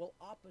 Well,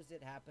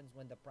 opposite happens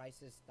when the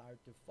prices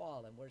start to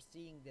fall, and we're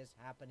seeing this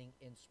happening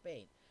in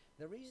Spain.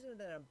 The reason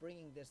that I'm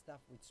bringing this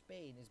stuff with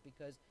Spain is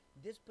because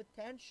this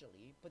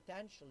potentially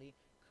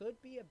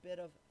could be a bit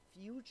of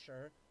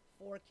future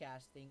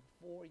forecasting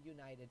for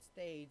United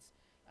States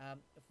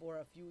for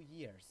a few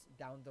years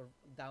down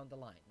the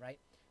line, right?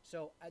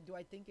 So do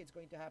I think it's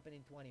going to happen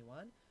in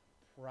 21?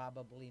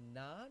 Probably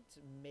not.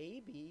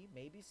 Maybe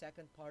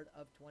second part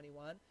of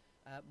 21.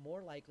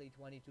 More likely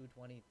 22,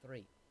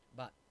 23.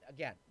 But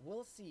again,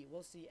 we'll see.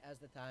 We'll see as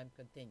the time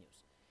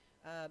continues.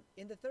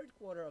 In the third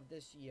quarter of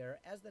this year,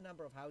 as the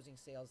number of housing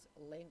sales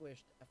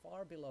languished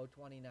far below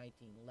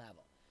 2019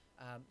 level.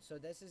 So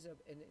this is an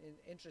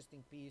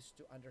interesting piece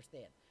to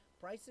understand.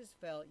 Prices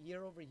fell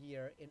year over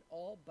year in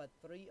all but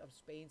 3 of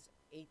Spain's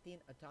 18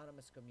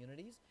 autonomous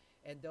communities,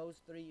 and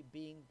those 3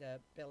 being the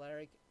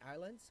Balearic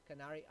Islands,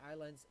 Canary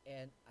Islands,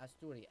 and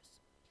Asturias.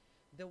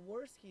 The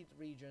worst hit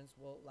regions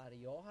were La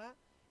Rioja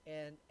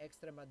and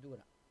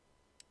Extremadura,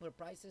 where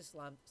prices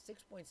slumped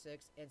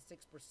 6.6 and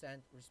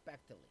 6%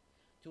 respectively.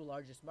 2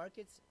 largest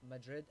markets,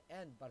 Madrid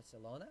and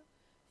Barcelona,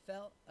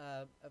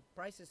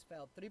 prices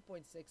fell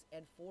 3.6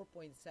 and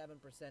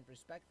 4.7%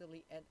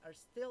 respectively and are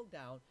still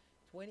down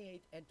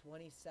 28 and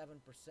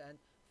 27%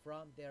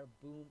 from their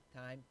boom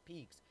time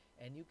peaks.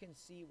 And you can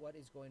see what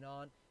is going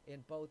on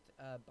in both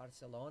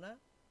Barcelona,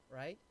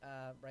 right,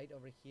 right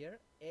over here,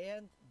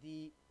 and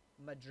the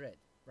Madrid,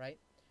 right?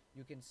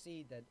 You can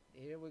see that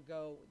here we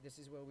go. This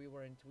is where we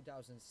were in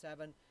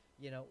 2007.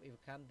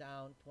 We've come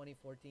down.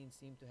 2014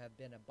 seemed to have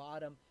been a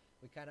bottom.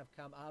 We kind of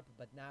come up,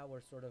 but now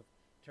we're sort of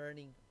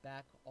turning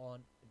back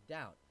on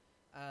down.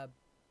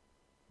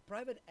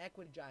 Private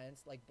equity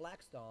giants like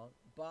Blackstone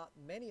bought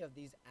many of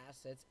these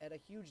assets at a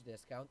huge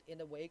discount in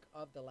the wake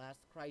of the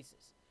last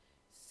crisis,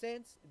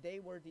 since they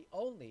were the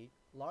only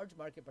large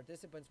market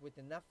participants with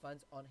enough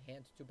funds on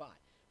hand to buy.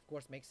 Of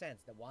course, makes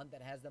sense. The one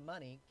that has the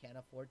money can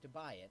afford to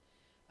buy it.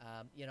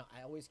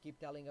 I always keep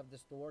telling of the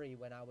story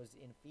when I was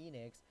in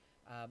Phoenix,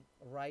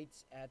 right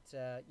at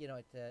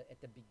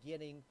at the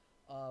beginning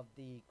of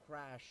the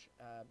crash.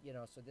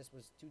 So this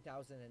was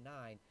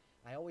 2009.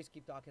 I always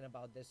keep talking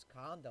about this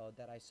condo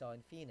that I saw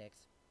in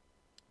Phoenix,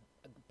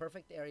 a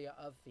perfect area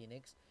of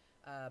Phoenix,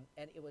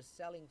 and it was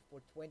selling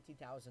for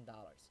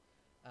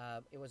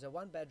 $20,000. It was a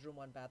 1 bedroom,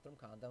 1 bathroom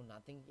condo,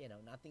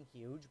 nothing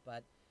huge,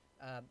 but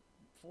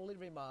fully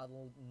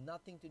remodeled,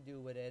 nothing to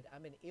do with it. I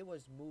mean, it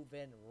was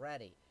move-in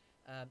ready.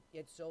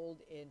 It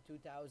sold in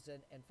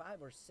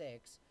 2005 or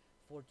 6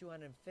 for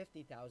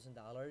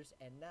 $250,000,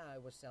 and now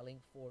it was selling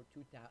for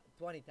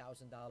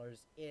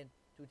 $20,000 in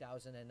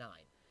 2009.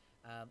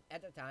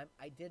 At the time,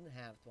 I didn't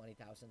have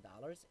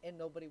 $20,000, and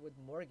nobody would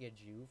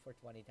mortgage you for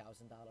 $20,000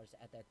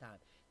 at that time.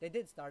 They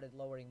did started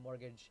lowering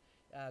mortgage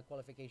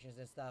qualifications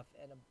and stuff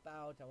in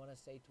about, I want to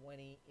say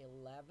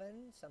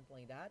 2011, something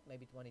like that,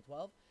 maybe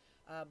 2012.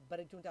 But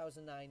in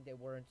 2009, they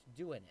weren't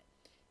doing it.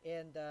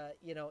 And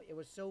it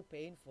was so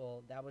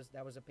painful. That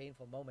was a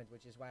painful moment,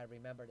 which is why I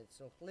remembered it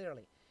so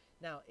clearly.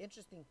 Now,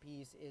 interesting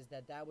piece is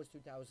that was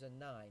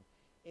 2009.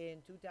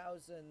 In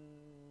 2000,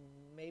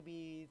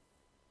 maybe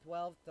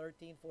 12,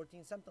 13,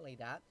 14, something like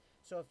that.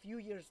 So a few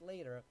years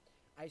later,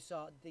 I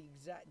saw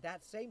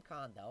that same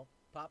condo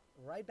pop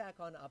right back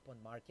up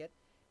on market,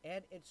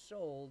 and it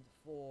sold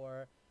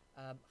for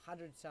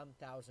 $100-some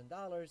thousand,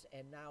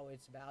 and now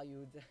it's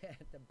valued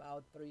at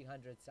about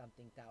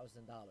 $300-something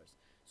thousand.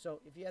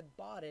 So if you had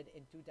bought it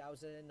in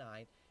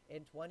 2009,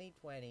 in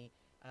 2020,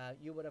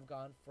 you would have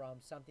gone from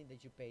something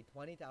that you paid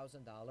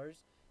 $20,000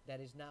 that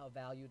is now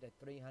valued at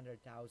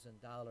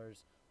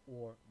 $300,000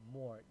 or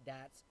more.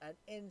 That's an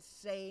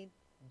insane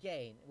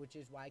gain, which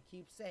is why I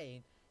keep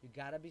saying you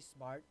gotta be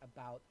smart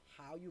about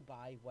how you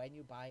buy, when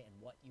you buy, and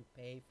what you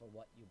pay for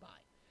what you buy.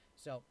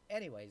 So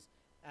anyways,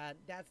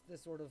 that's the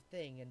sort of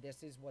thing, and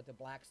this is what the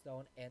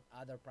Blackstone and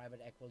other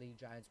private equity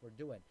giants were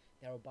doing.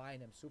 They were buying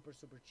them super,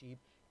 super cheap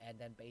and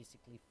then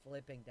basically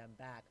flipping them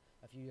back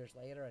a few years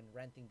later and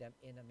renting them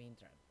in the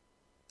meantime.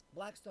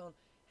 Blackstone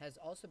has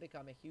also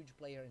become a huge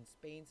player in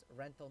Spain's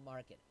rental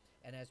market,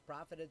 and has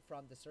profited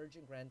from the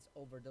surging rents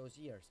over those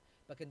years.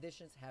 But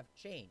conditions have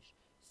changed.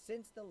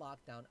 Since the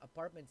lockdown,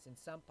 apartments in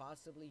some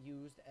possibly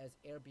used as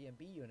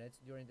Airbnb units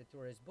during the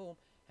tourist boom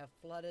have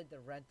flooded the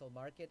rental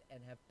market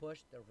and have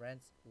pushed the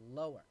rents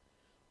lower.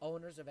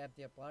 Owners of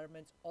empty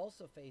apartments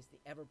also face the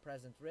ever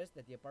present risk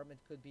that the apartment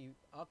could be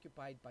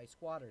occupied by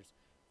squatters.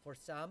 For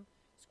some,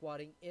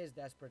 squatting is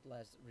desperate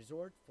last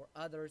resort. For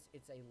others,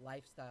 it's a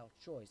lifestyle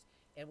choice.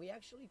 And we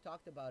actually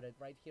talked about it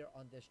right here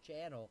on this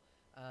channel,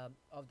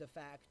 of the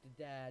fact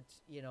that,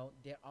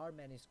 there are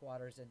many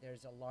squatters and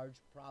there's a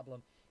large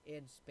problem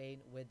in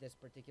Spain with this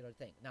particular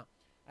thing. Now,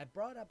 I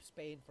brought up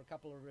Spain for a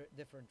couple of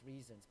different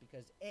reasons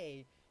because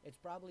A, it's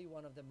probably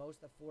one of the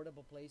most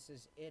affordable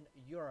places in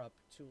Europe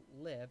to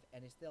live,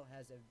 and it still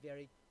has a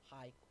very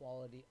high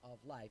quality of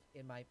life,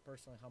 in my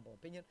personal humble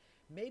opinion.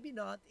 Maybe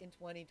not in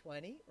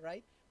 2020,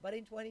 right? But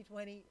in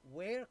 2020,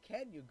 where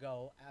can you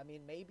go? I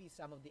mean, maybe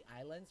some of the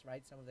islands,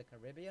 right? Some of the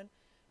Caribbean.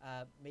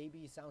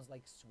 Maybe sounds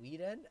like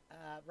Sweden,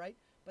 right?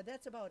 But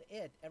that's about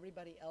it.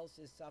 Everybody else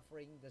is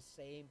suffering the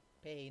same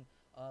pain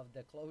of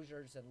the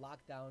closures and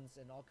lockdowns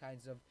and all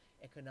kinds of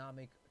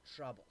economic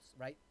troubles,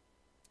 right?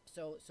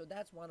 So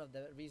that's one of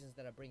the reasons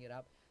that I bring it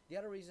up. The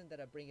other reason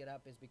that I bring it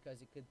up is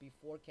because it could be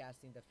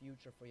forecasting the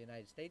future for the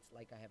United States,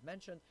 like I have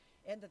mentioned.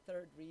 And the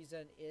third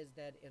reason is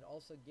that it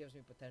also gives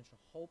me potential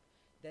hope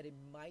that it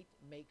might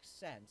make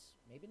sense,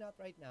 maybe not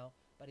right now,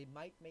 but it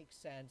might make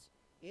sense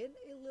in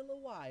a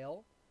little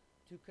while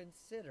to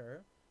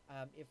consider,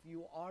 if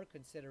you are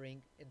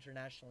considering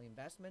international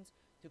investments,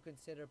 to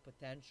consider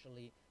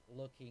potentially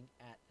looking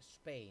at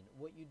Spain.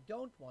 What you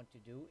don't want to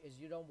do is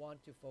you don't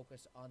want to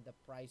focus on the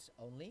price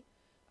only.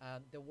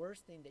 The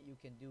worst thing that you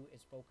can do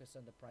is focus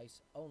on the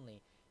price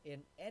only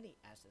in any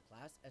asset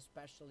class,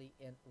 especially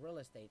in real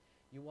estate.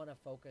 You want to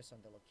focus on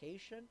the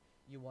location,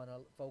 you want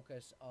to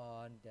focus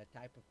on the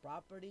type of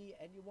property,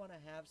 and you want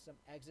to have some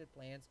exit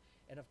plans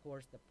and, of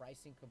course, the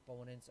pricing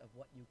components of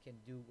what you can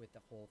do with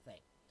the whole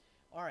thing.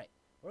 All right,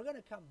 we're going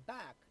to come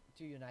back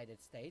to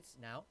United States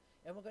now,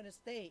 and we're going to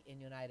stay in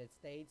United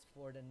States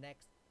for the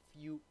next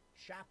few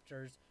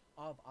chapters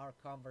of our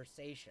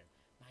conversation.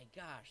 My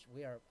gosh,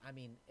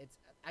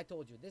 I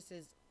told you, this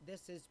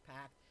is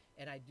packed,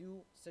 and I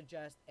do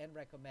suggest and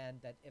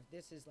recommend that if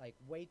this is like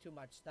way too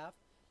much stuff,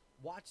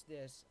 watch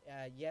this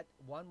yet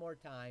one more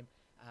time.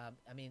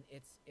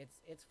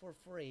 It's for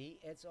free.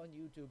 It's on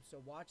YouTube,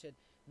 so watch it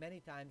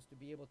many times to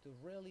be able to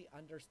really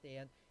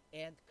understand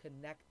and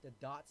connect the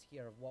dots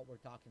here of what we're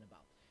talking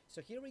about.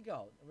 So here we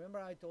go. Remember,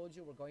 I told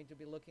you we're going to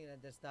be looking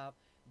at this stuff,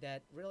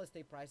 that real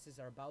estate prices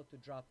are about to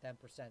drop 10%,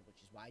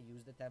 which is why I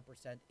used the 10%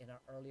 in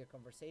our earlier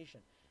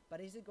conversation. But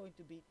is it going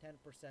to be 10%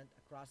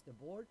 across the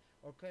board,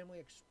 or can we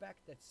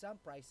expect that some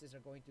prices are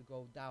going to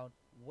go down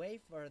way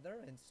further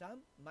and some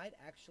might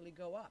actually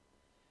go up?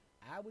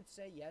 I would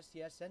say yes,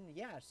 yes, and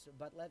yes,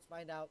 but let's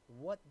find out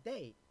what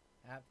they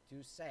have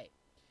to say.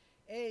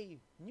 A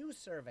new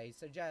survey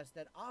suggests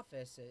that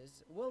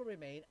offices will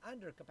remain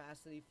under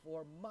capacity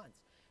for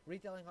months.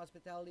 Retail and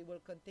hospitality will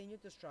continue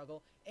to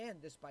struggle,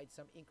 and despite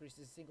some increases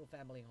in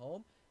single-family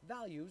home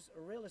values,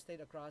 real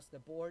estate across the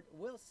board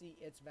will see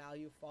its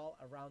value fall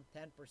around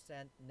 10%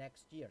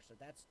 next year. So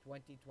that's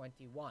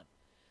 2021.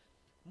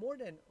 More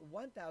than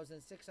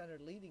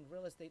 1,600 leading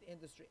real estate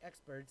industry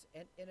experts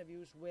and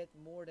interviews with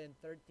more than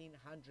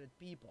 1,300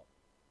 people.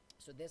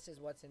 So this is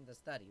what's in the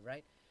study,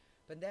 right?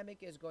 Pandemic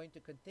is going to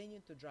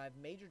continue to drive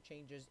major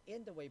changes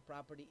in the way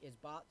property is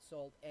bought,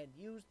 sold, and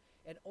used,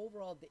 and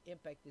overall the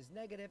impact is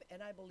negative,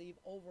 and I believe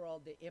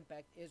overall the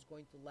impact is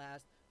going to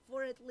last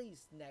for at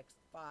least next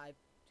 5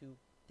 to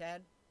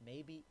 10,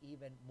 maybe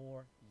even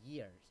more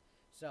years.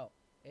 So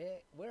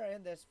we're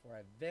in this for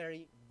a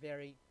very,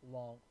 very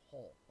long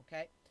haul,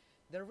 okay?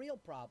 The real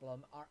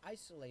problem are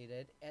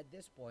isolated at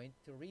this point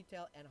to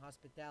retail and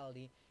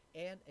hospitality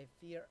and a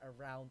fear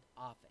around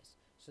office.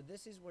 So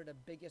this is where the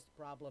biggest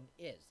problem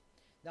is.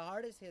 The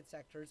hardest hit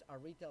sectors are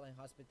retail and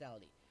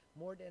hospitality.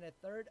 More than a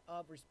third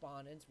of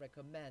respondents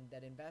recommend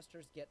that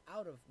investors get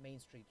out of Main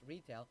Street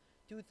retail.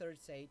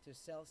 Two-thirds say to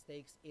sell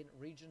stakes in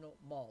regional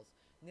malls.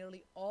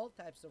 Nearly all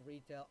types of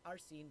retail are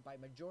seen by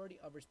majority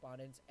of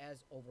respondents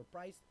as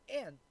overpriced,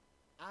 and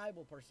I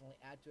will personally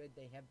add to it,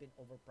 they have been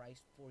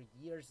overpriced for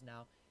years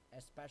now,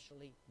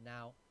 especially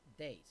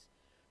nowadays.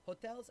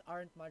 Hotels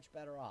aren't much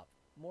better off.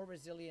 More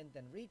resilient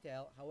than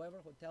retail,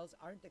 however, hotels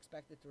aren't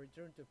expected to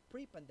return to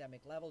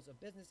pre-pandemic levels of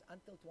business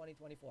until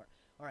 2024.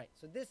 All right,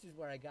 so this is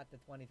where I got the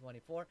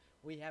 2024.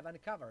 We have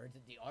uncovered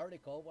the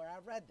article where I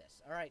read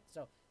this. All right,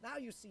 so now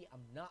you see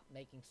I'm not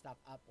making stuff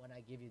up when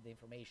I give you the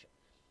information.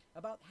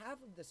 About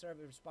half of the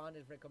survey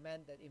respondents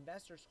recommend that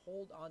investors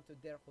hold on to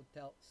their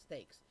hotel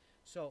stakes.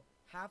 So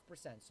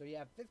 0.5%. So you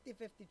have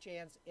 50-50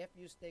 chance if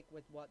you stick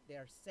with what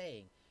they're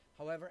saying.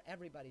 However,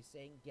 everybody's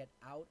saying get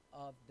out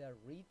of the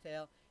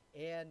retail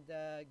and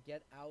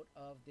get out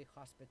of the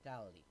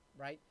hospitality,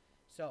 right?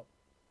 So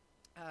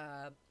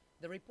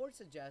the report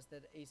suggests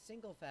that a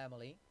single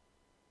family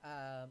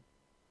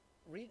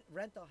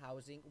rental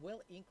housing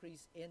will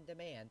increase in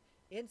demand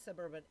in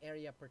suburban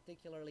area,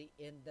 particularly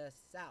in the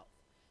south.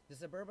 The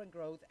suburban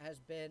growth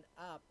has been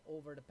up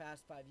over the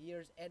past 5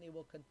 years and it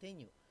will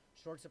continue.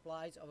 Short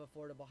supplies of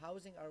affordable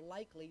housing are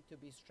likely to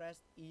be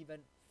stressed even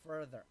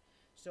further.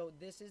 So,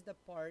 this is the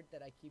part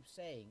that I keep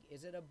saying.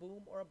 Is it a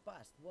boom or a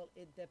bust? Well,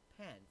 it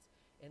depends.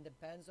 It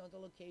depends on the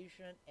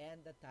location and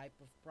the type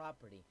of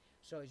property.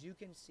 So, as you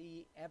can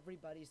see,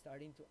 everybody's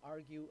starting to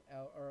argue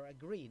or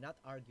agree, not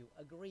argue,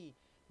 agree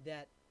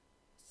that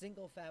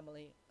single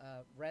family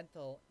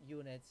rental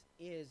units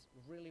is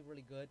really,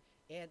 really good,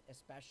 and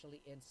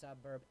especially in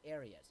suburb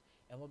areas.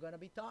 And we're going to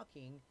be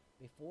talking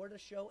before the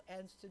show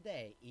ends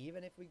today,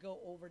 even if we go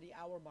over the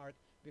hour mark,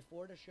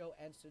 before the show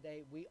ends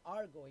today, we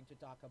are going to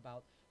talk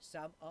about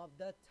some of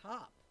the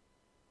top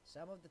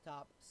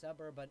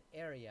suburban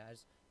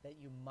areas that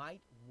you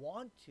might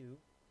want to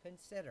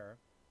consider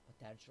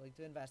potentially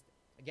to invest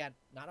in. Again,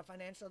 not a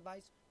financial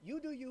advice. You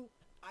do you,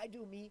 I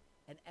do me,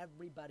 and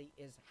everybody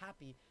is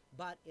happy.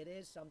 But it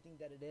is something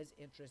that it is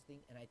interesting,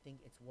 and I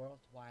think it's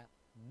worthwhile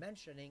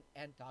mentioning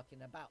and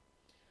talking about.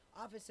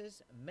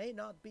 Offices may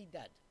not be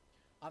dead.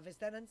 Office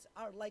tenants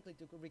are likely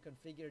to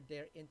reconfigure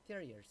their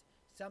interiors.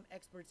 Some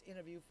experts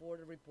interviewed for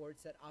the report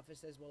said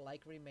offices will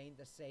likely remain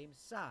the same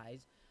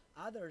size.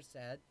 Others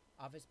said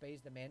office space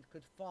demand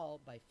could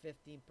fall by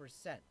 15%.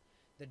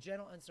 The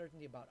general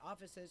uncertainty about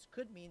offices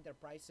could mean their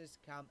prices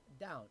come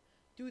down.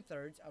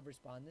 Two-thirds of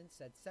respondents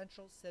said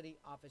central city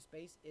office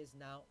space is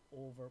now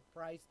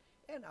overpriced,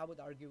 and I would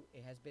argue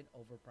it has been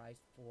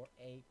overpriced for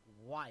a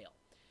while.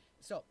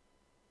 So,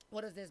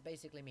 what does this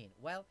basically mean?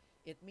 Well,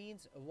 it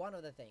means one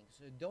of the things.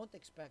 So don't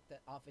expect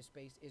that office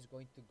space is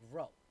going to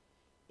grow.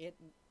 It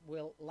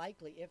will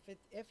likely,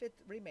 if it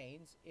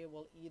remains, it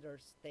will either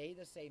stay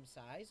the same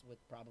size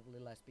with probably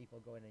less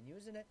people going and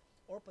using it,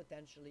 or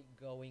potentially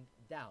going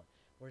down.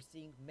 We're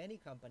seeing many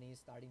companies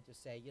starting to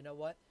say, you know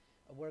what,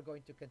 we're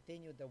going to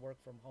continue the work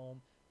from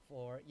home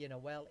for,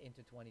 well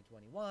into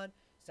 2021.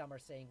 Some are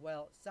saying,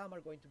 well, some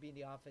are going to be in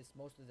the office,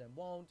 most of them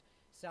won't.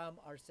 Some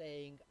are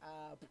saying,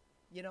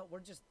 we're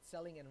just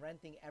selling and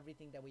renting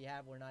everything that we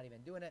have. We're not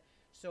even doing it.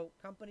 So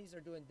companies are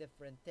doing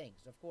different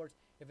things. Of course,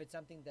 if it's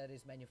something that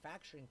is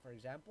manufacturing, for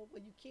example,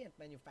 well, you can't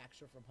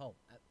manufacture from home.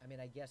 I mean,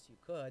 I guess you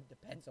could.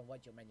 Depends on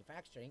what you're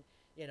manufacturing.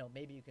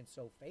 Maybe you can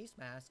sew face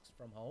masks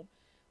from home.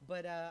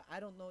 But I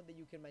don't know that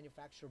you can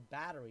manufacture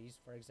batteries,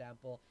 for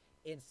example,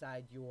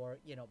 inside your,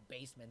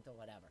 basement or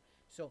whatever.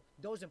 So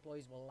those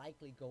employees will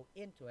likely go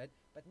into it.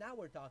 But now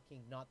we're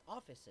talking not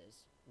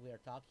offices. We're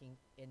talking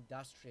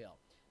industrial.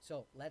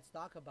 So let's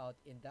talk about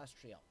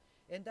industrial.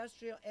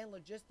 Industrial and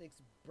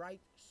logistics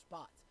bright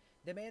spots.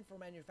 Demand for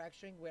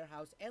manufacturing,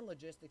 warehouse, and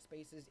logistics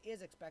spaces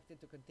is expected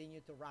to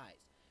continue to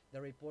rise.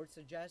 The report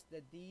suggests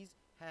that these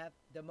have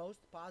the most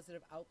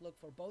positive outlook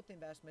for both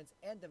investments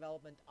and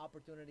development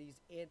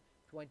opportunities in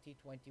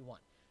 2021.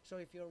 So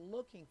if you're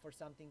looking for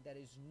something that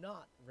is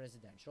not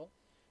residential,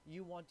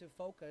 you want to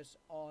focus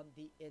on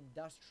the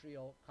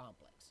industrial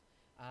complex.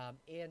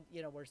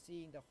 We're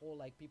seeing the whole,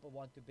 like, people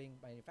want to bring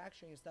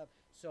manufacturing and stuff.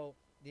 So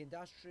the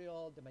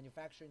industrial, the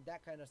manufacturing,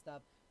 that kind of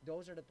stuff,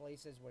 those are the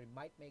places where it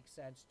might make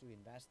sense to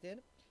invest in.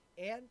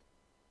 And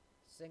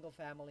single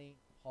family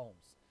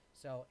homes.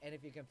 So, and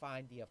if you can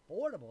find the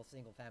affordable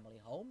single family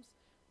homes,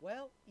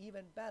 well,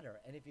 even better.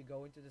 And if you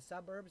go into the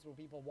suburbs where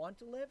people want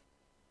to live,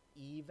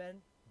 even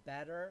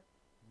better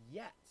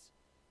yet.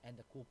 And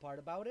the cool part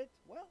about it,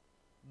 well,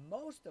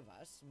 most of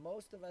us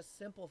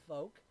simple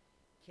folk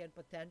can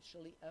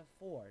potentially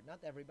afford, not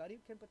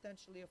everybody can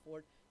potentially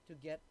afford to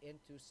get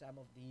into some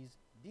of these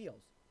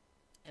deals.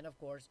 And of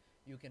course,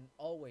 you can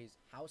always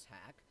house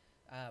hack,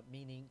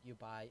 meaning you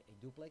buy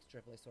a duplex,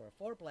 triplex, or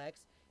a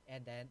fourplex,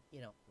 and then,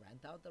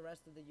 rent out the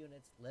rest of the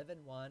units, live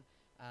in one,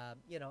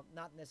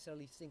 not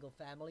necessarily single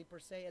family per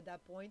se at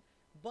that point,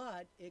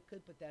 but it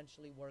could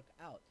potentially work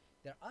out.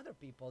 There are other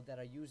people that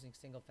are using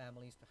single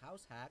families to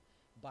house hack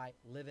by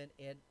living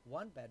in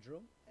one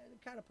bedroom, and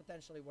it kind of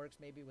potentially works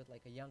maybe with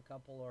like a young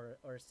couple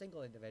or a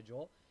single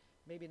individual,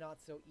 maybe not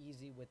so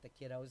easy with the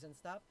kiddos and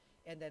stuff,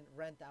 and then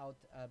rent out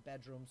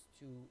bedrooms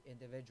to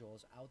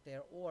individuals out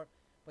there, or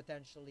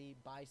potentially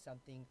buy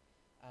something,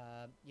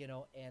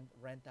 and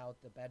rent out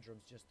the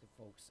bedrooms just to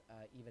folks,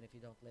 even if you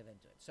don't live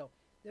into it. So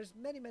there's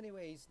many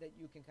ways that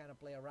you can kind of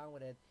play around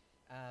with it.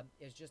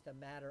 It's just a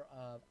matter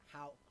of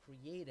how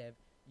creative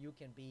you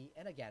can be.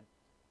 And again,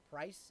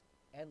 price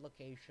and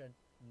location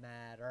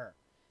matter.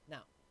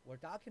 Now, we're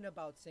talking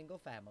about single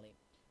family,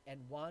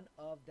 and one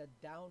of the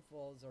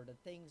downfalls or the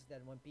things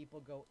that when people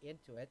go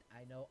into it,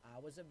 I know I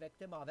was a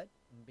victim of it,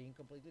 I'm being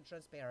completely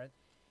transparent,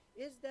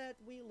 is that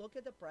we look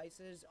at the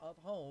prices of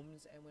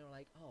homes and we're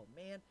like, oh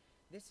man,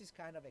 this is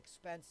kind of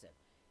expensive.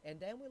 And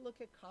then we look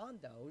at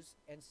condos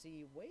and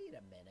see, wait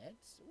a minute,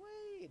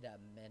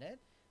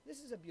 this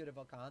is a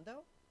beautiful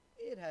condo.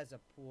 It has a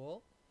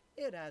pool,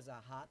 it has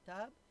a hot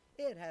tub,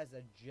 it has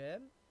a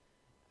gym,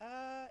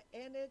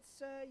 and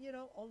it's,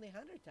 only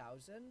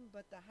 100,000,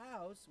 but the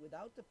house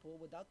without the pool,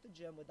 without the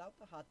gym, without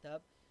the hot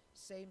tub,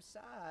 same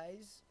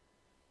size,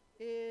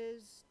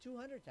 is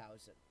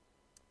 200,000.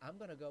 I'm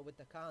going to go with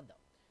the condo.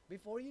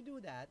 Before you do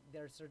that,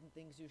 there are certain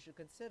things you should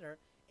consider.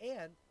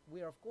 And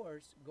we are, of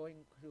course,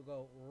 going to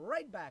go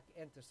right back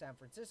into San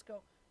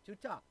Francisco to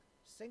talk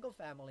single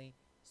family,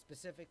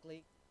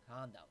 specifically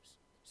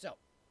condos. So,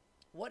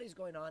 what is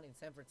going on in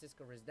San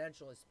Francisco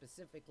residential is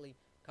specifically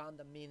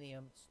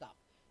condominium stuff.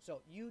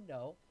 So, you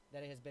know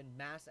that it has been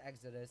mass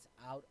exodus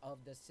out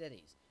of the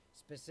cities,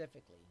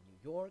 specifically New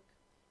York,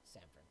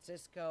 San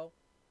Francisco,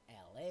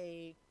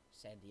 LA,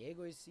 San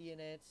Diego is seeing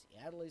it,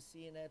 Seattle is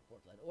seeing it,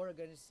 Portland,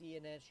 Oregon is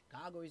seeing it,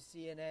 Chicago is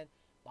seeing it,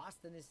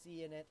 Boston is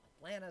seeing it,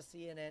 Atlanta is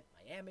seeing it,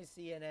 Miami is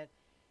seeing it.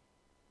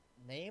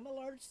 Name a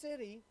large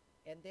city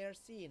and they're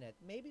seeing it.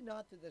 Maybe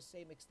not to the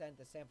same extent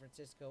as San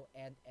Francisco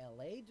and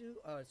LA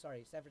do,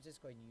 San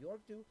Francisco and New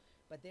York do,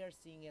 but they're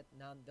seeing it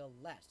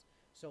nonetheless.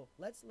 So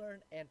let's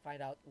learn and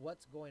find out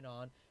what's going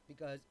on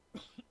because,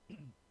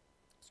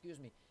 excuse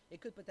me,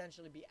 it could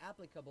potentially be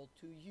applicable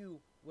to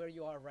you where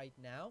you are right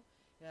now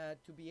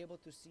to be able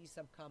to see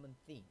some common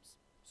themes.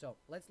 So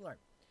let's learn.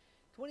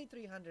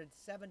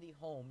 2,370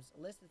 homes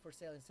listed for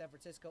sale in San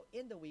Francisco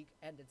in the week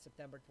ended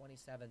September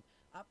 27th,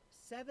 up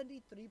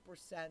 73%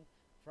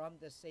 from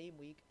the same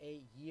week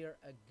a year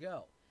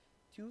ago.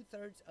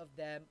 Two-thirds of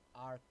them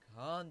are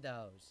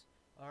condos.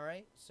 All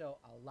right, so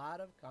a lot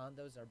of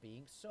condos are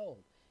being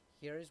sold.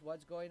 Here's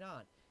what's going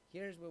on.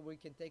 Here's where we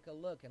can take a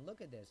look and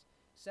look at this.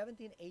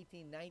 17,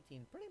 18,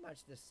 19, pretty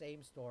much the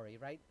same story,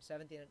 right?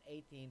 17 and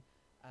 18,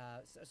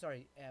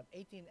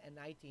 18 and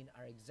 19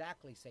 are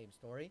exactly same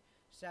story.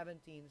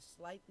 17,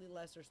 slightly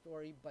lesser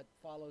story, but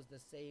follows the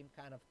same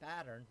kind of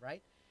pattern,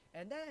 right?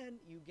 And then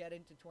you get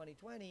into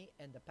 2020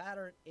 and the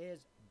pattern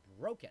is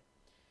broken.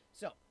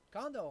 So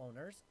condo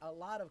owners, a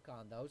lot of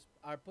condos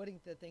are putting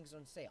the things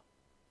on sale.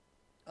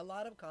 A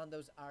lot of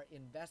condos are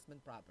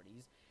investment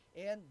properties,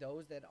 and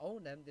those that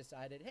own them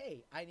decided,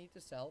 hey, I need to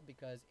sell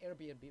because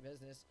Airbnb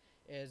business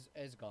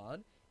is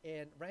gone,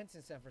 and rents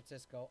in San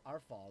Francisco are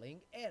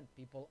falling, and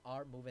people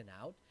are moving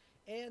out,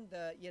 and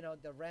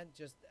the rent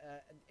just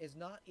is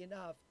not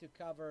enough to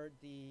cover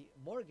the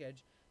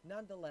mortgage.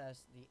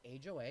 Nonetheless, the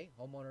HOA,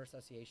 homeowner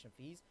association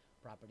fees,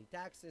 property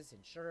taxes,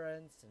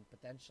 insurance, and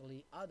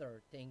potentially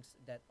other things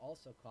that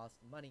also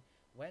cost money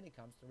when it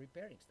comes to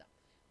repairing stuff.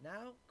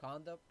 Now,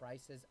 condo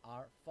prices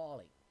are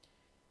falling.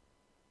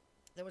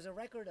 There was a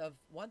record of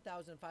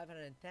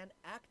 1,510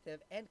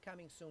 active and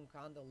coming soon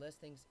condo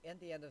listings in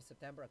the end of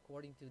September,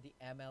 according to the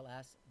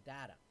MLS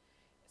data.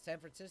 San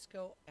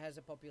Francisco has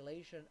a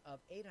population of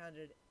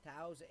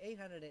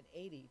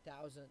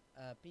 880,000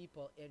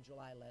 people in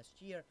July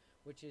last year,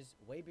 which is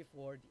way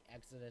before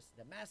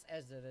the mass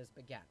exodus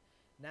began.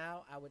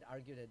 Now, I would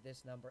argue that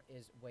this number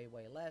is way,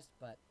 way less,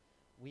 but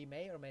we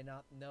may or may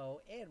not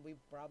know, and we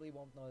probably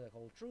won't know the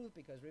whole truth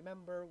because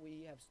remember,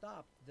 we have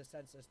stopped the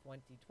census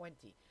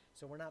 2020,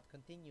 so we're not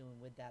continuing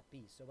with that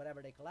piece. So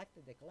whatever they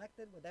collected, they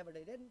collected. Whatever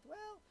they didn't,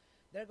 well,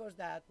 there goes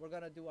that. We're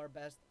going to do our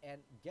best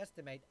and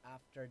guesstimate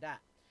after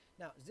that.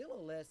 Now,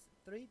 Zillow lists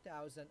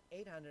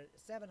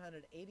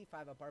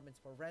 3,785 apartments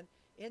for rent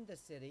in the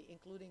city,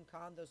 including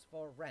condos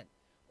for rent.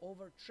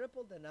 Over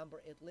triple the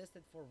number it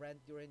listed for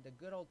rent during the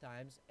good old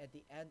times at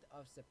the end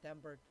of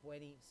September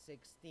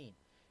 2016.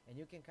 And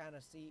you can kind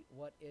of see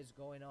what is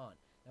going on.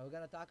 Now, we're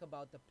going to talk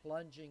about the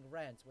plunging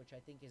rents, which I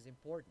think is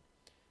important.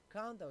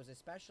 Condos,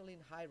 especially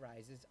in high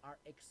rises, are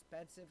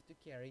expensive to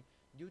carry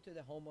due to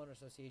the homeowner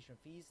association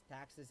fees,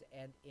 taxes,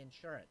 and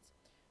insurance.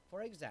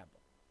 For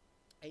example,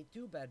 a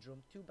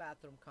 2-bedroom,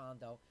 2-bathroom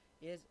condo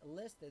is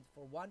listed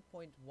for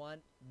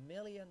 $1.1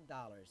 million.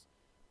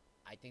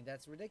 I think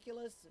that's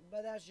ridiculous,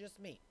 but that's just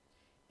me.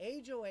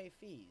 HOA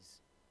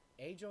fees,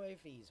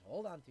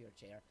 hold on to your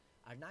chair,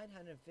 are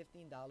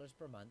 $915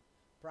 per month.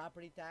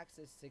 Property tax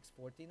is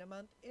 $614 a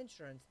month.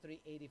 Insurance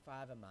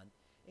 $385 a month.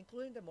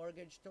 Including the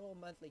mortgage, total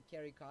monthly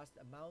carry cost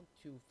amount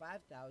to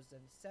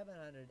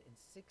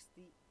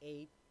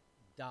 $5,768.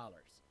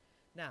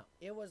 Now,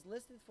 it was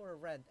listed for a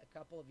rent a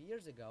couple of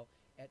years ago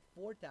at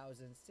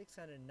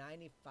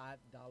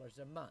 $4,695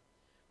 a month,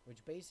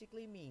 which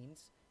basically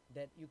means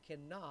that you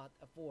cannot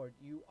afford,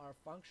 you are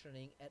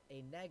functioning at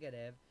a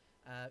negative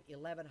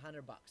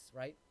 $1,100,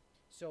 right?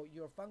 So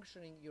you're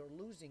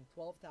losing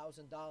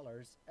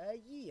 $12,000 a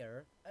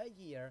year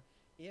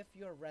if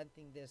you're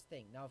renting this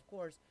thing. Now, of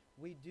course,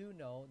 we do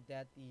know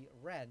that the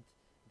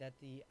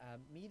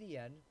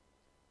median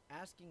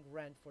asking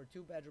rent for a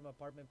 2-bedroom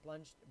apartment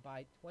plunged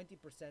by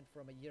 20%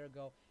 from a year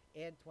ago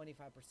and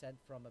 25%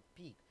 from a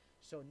peak.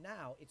 So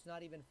now it's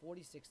not even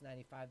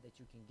 $46.95 that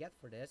you can get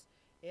for this.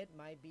 It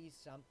might be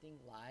something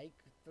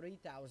like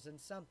 $3,000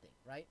 something,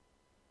 right?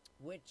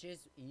 Which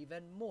is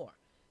even more.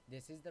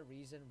 This is the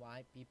reason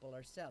why people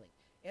are selling.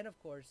 And of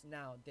course,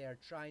 now they're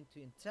trying to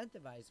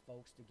incentivize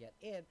folks to get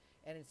in,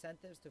 and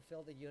incentives to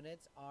fill the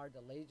units are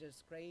the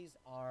latest craze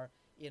are,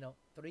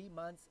 3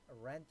 months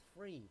rent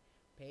free,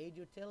 paid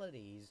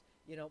utilities.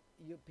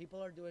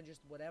 People are doing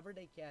just whatever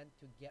they can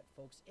to get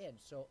folks in.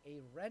 So a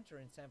renter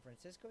in San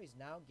Francisco is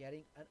now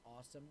getting an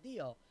awesome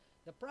deal.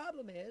 The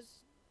problem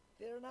is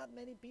there are not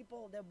many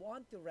people that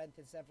want to rent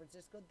in San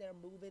Francisco. They're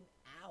moving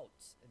out.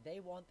 They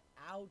want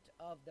out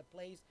of the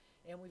place.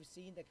 And we've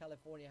seen that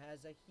California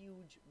has a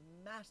huge,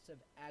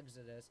 massive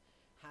exodus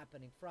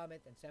happening from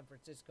it. And San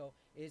Francisco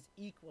is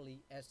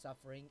equally as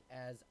suffering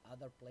as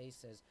other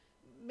places.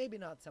 Maybe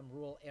not some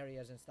rural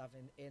areas and stuff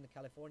in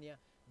California,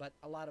 but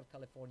a lot of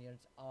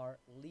Californians are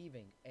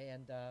leaving.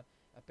 And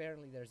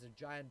apparently there's a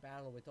giant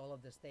battle with all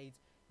of the states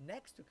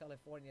next to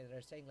California that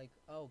are saying, like,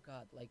 oh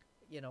God, like,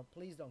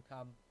 please don't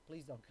come.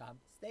 Please don't come.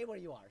 Stay where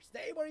you are.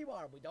 Stay where you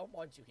are. We don't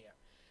want you here.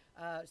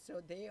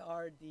 So they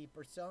are the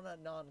persona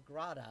non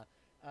grata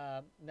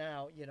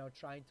now,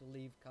 trying to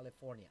leave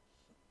California.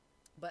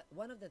 But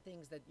one of the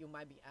things that you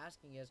might be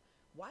asking is,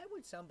 why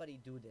would somebody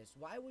do this?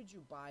 Why would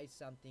you buy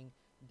something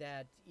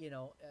that,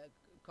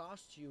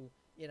 costs you,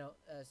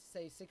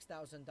 say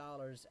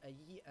 $6,000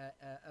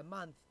 a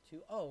month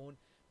to own,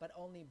 but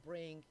only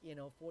bring,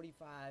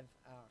 $4,500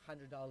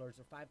 or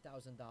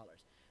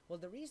 $5,000? Well,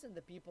 the reason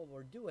the people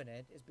were doing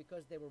it is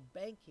because they were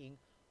banking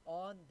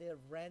on their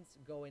rents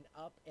going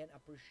up and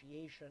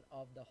appreciation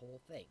of the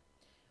whole thing.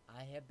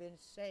 I have been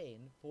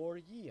saying for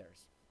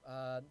years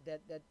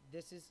that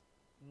this is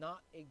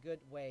not a good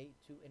way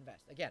to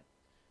invest. Again,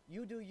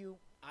 you do you,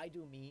 I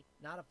do me,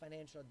 not a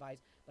financial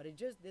advice, but it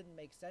just didn't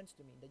make sense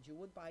to me that you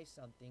would buy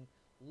something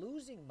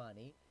losing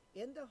money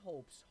in the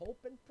hope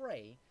and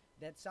pray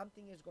that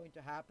something is going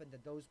to happen,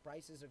 that those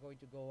prices are going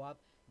to go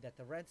up, that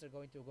the rents are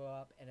going to go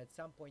up, and at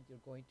some point you're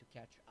going to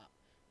catch up.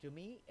 To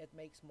me, it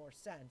makes more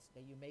sense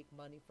that you make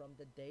money from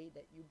the day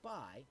that you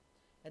buy,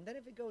 and then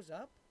if it goes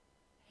up,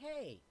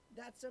 hey,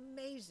 that's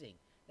amazing.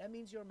 That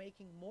means you're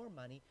making more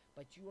money,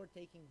 but you are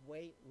taking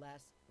way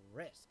less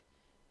risk.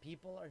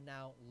 People are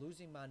now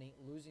losing money,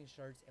 losing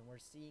shirts, and we're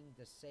seeing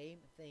the same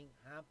thing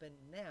happen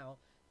now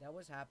that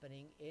was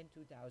happening in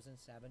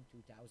 2007,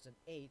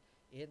 2008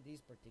 in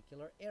these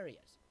particular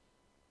areas.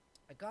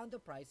 Condo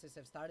prices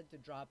have started to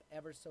drop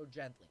ever so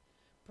gently.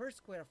 Per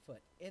square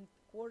foot, in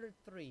quarter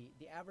three,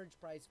 the average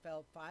price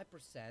fell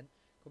 5%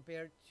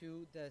 compared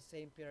to the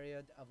same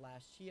period of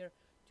last year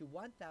to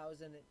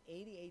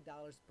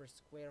 $1,088 per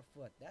square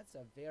foot. That's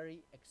a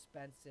very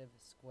expensive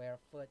square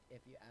foot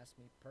if you ask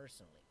me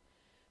personally.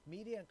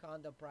 Median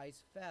condo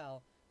price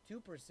fell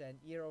 2%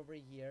 year over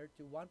year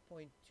to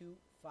 1.25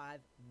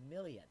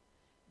 million.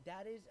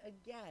 That is,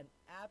 again,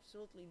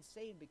 absolutely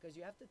insane, because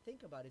you have to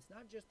think about it. It's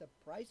not just the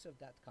price of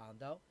that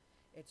condo,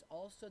 it's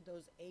also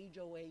those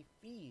HOA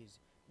fees.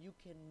 You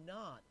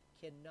cannot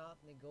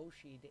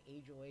negotiate the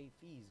HOA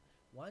fees.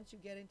 Once you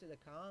get into the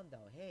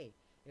condo, hey,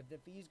 if the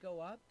fees go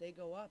up, they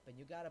go up, and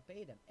you got to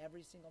pay them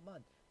every single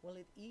month. Well,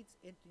 it eats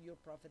into your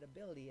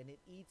profitability, and it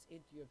eats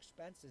into your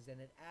expenses, and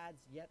it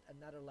adds yet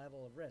another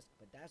level of risk.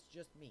 But that's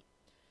just me.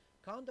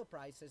 Condo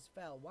prices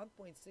fell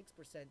 1.6%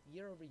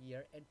 year over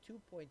year and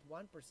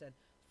 2.1%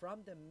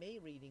 from the May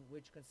reading,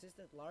 which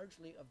consisted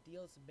largely of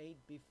deals made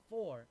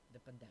before the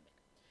pandemic.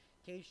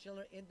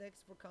 Case-Shiller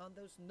index for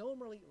condos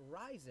normally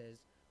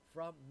rises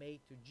from May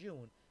to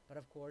June, but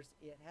of course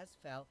it has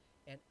fell,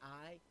 and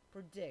I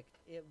predict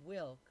it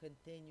will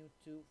continue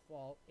to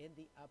fall in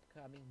the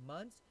upcoming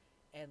months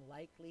and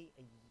likely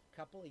a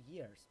couple of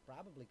years,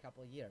 probably a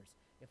couple of years,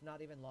 if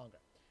not even longer.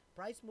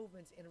 Price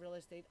movements in real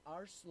estate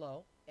are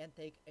slow and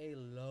take a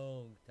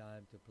long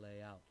time to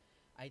play out.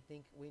 I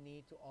think we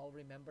need to all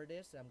remember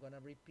this. I'm going to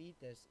repeat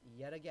this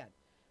yet again.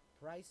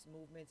 Price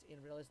movements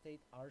in real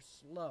estate are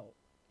slow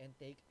and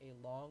take a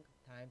long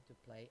time to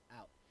play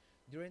out.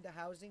 During the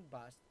housing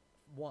bust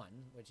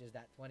one, which is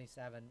that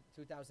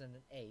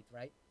 2008,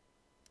 right?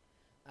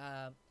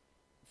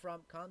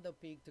 From condo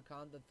peak to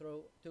condo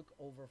throw took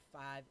over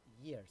 5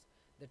 years.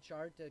 The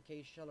chart,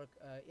 Case-Shiller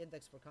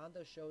index for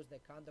condos, shows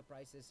that condo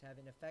prices have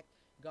in effect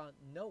gone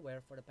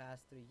nowhere for the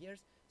past 3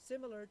 years,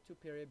 similar to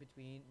period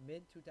between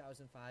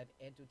mid-2005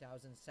 and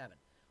 2007.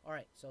 All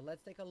right, so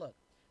let's take a look.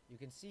 You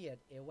can see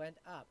it. It went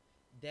up.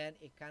 Then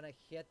it kind of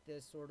hit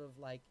this sort of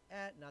like,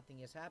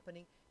 nothing is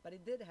happening. But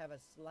it did have a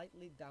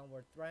slightly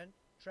downward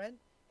trend,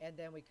 and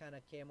then we kind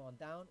of came on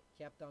down,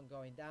 kept on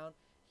going down,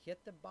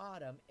 hit the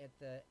bottom at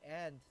the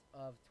end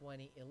of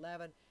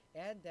 2011,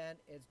 and then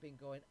it's been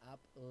going up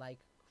like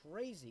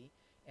crazy,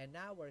 and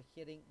now we're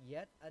hitting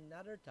yet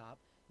another top.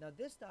 Now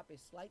this top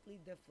is slightly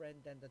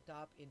different than the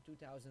top in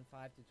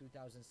 2005 to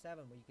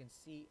 2007, where you can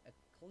see a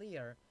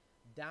clear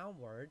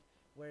downward,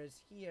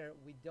 whereas here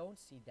we don't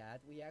see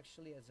that. We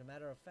actually, as a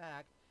matter of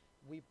fact,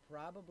 we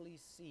probably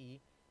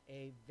see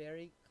a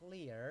very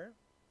clear,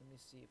 let me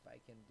see if I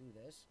can do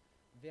this,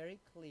 very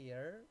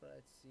clear,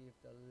 let's see if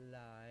the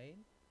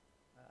line,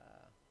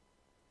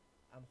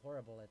 I'm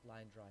horrible at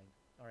line drawing.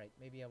 All right,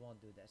 maybe I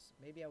won't do this.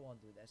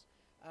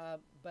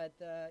 But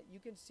you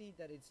can see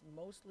that it's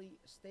mostly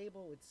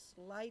stable with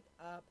slight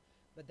up,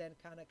 but then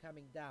kind of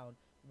coming down,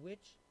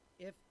 which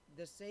if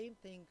the same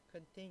thing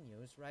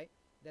continues, right,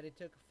 that it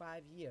took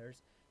 5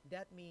 years,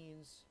 that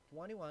means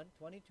 21,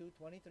 22,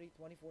 23,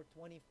 24,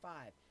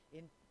 25.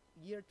 In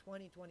year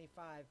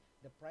 2025,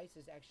 the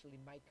prices actually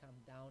might come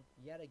down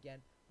yet again,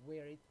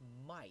 where it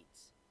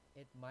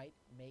might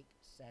make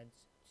sense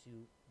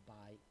to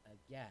buy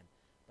again.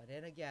 But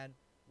then again,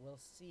 we'll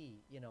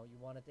see. You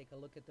want to take a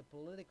look at the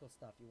political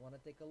stuff. You want to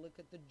take a look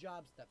at the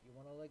job stuff. You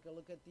want to take a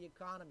look at the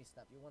economy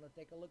stuff. You want to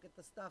take a look at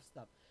the stuff.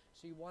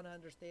 So you want to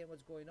understand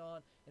what's going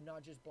on and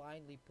not just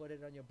blindly put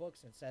it on your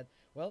books and said,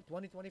 well,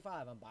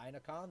 2025, I'm buying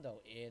a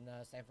condo in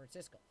San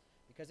Francisco.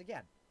 Because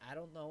again, I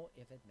don't know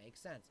if it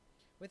makes sense.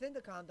 Within the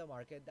condo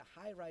market, the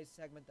high-rise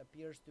segment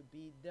appears to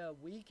be the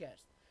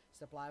weakest.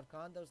 Supply of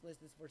condos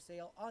listed for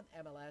sale on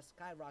MLS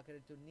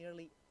skyrocketed to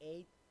nearly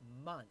 8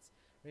 months.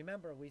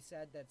 Remember, we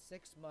said that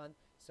 6-month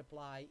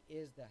supply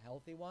is the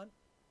healthy one.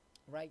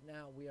 Right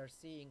now, we are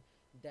seeing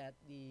that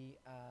the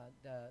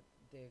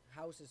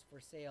houses for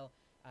sale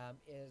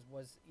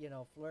was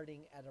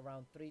flirting at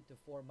around 3 to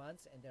 4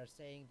 months, and they're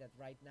saying that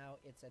right now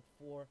it's at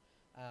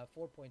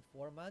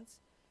 4.4 months.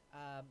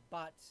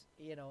 But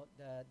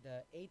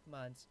the 8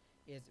 months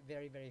is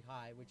very, very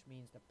high, which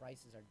means the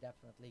prices are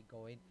definitely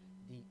going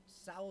the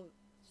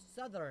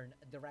southern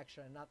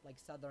direction, not like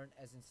southern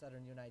as in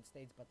southern United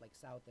States, but like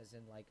south as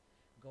in like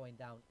going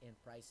down in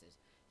prices.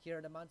 Here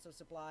are the months of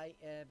supply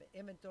of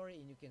inventory,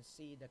 and you can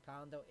see the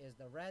condo is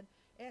the red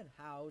and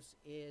house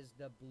is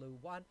the blue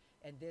one,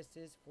 and this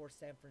is for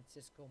San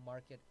Francisco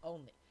market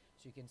only.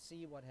 So you can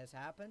see what has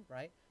happened,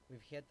 right?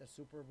 We've hit a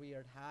super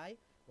weird high.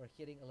 We're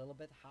hitting a little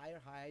bit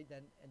higher high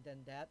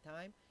than that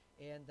time,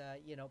 and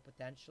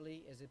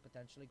potentially, is it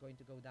potentially going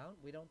to go down?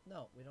 We don't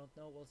know.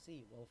 We'll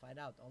see. We'll find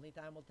out. Only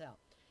time will tell.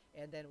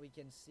 And then we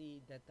can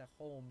see that the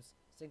homes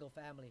single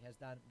family has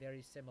done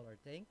very similar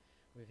thing.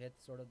 We've hit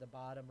sort of the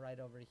bottom right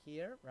over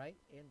here, right,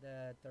 in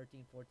the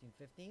 13, 14,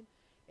 15.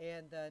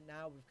 And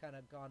now we've kind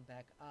of gone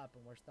back up,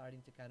 and we're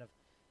starting to kind of,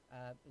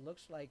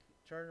 looks like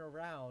turn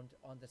around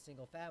on the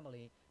single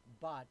family,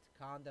 but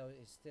condo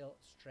is still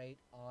straight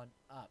on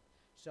up.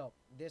 So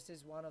this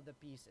is one of the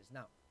pieces.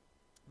 Now,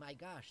 my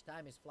gosh,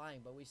 time is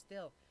flying, but we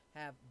still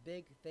have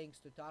big things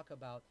to talk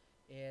about.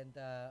 And,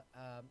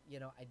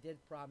 I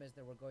did promise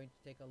that we're going to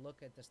take a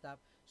look at the stuff.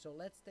 So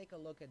let's take a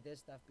look at this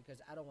stuff,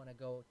 because I don't want to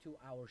go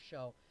 2-hour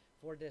show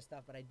for this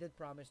stuff, but I did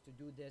promise to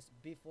do this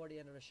before the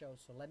end of the show.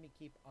 So let me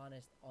keep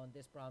honest on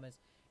this promise.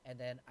 And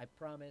then I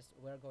promise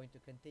we're going to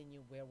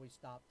continue where we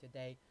stopped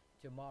today,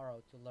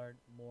 tomorrow, to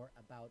learn more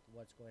about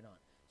what's going on.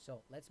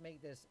 So let's make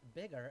this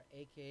bigger,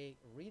 aka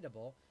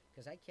readable,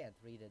 because I can't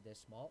read it this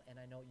small, and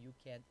I know you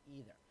can't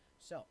either.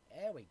 So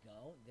there we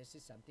go. This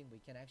is something we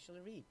can actually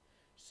read.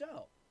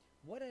 So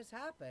what has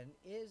happened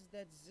is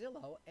that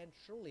Zillow and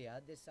Trulia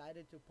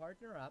decided to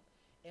partner up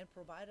and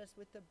provide us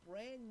with a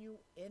brand new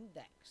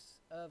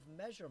index of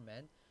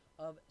measurement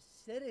of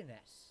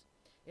cityness.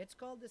 It's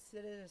called the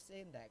Cityness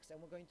Index, and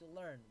we're going to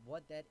learn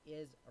what that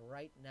is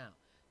right now.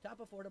 Top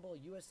affordable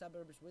U.S.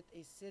 suburbs with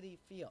a city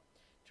feel.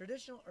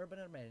 Traditional urban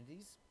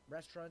amenities,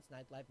 restaurants,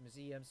 nightlife,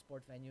 museums,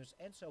 sport venues,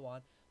 and so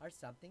on are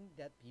something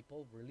that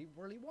people really,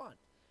 really want.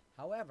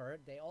 However,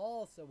 they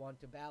also want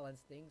to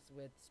balance things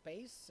with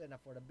space and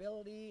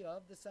affordability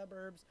of the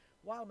suburbs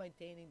while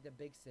maintaining the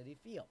big city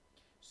feel.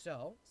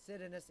 So,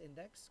 Cityness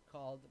Index,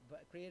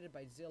 created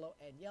by Zillow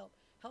and Yelp,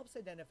 helps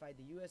identify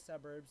the U.S.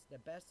 suburbs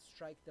that best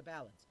strike the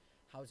balance.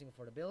 Housing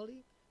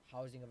affordability,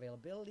 housing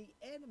availability,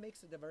 and a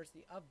mix of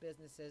diversity of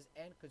businesses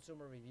and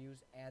consumer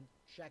reviews and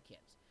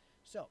check-ins.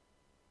 So,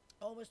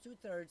 almost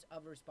 2/3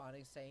 of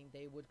respondents saying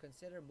they would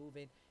consider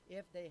moving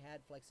if they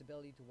had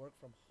flexibility to work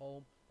from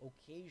home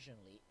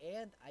occasionally.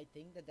 And I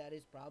think that that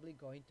is probably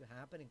going to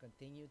happen and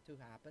continue to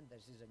happen.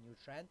 This is a new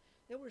trend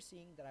that we're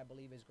seeing that I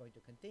believe is going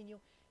to continue.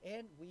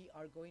 And we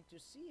are going to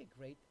see a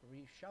great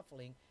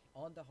reshuffling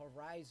on the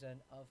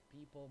horizon of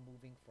people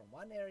moving from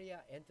one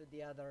area into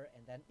the other.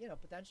 And then,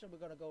 potentially we're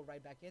going to go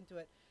right back into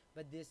it.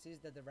 But this is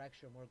the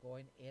direction we're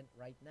going in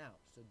right now.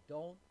 So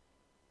don't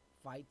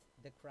fight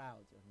the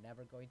crowd. You're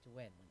never going to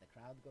win. When the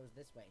crowd goes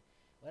this way,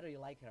 whether you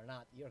like it or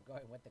not, you're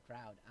going with the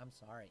crowd. I'm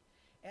sorry.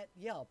 At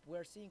Yelp,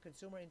 we're seeing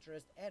consumer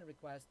interest and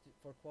requests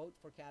for quote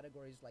for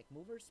categories like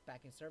movers,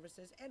 packing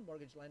services, and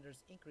mortgage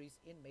lenders increase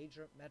in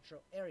major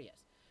metro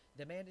areas.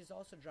 Demand is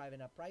also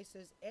driving up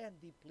prices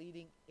and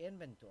depleting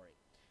inventory.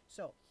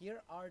 So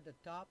here are the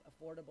top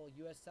affordable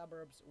U.S.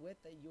 suburbs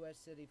with a U.S.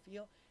 city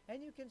feel,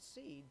 and you can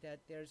see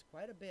that there's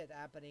quite a bit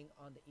happening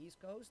on the East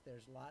Coast.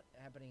 There's a lot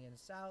happening in the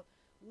South,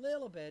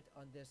 little bit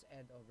on this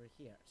end over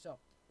here. So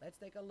let's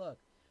take a look.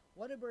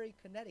 Waterbury,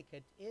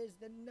 Connecticut is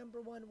the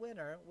 #1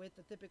 winner with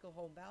a typical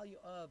home value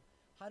of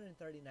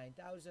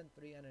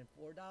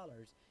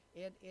 $139,304,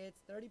 and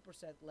it's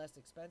 30% less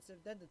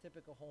expensive than the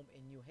typical home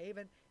in New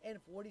Haven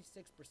and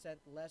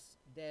 46% less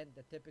than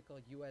the typical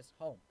U.S.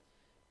 home.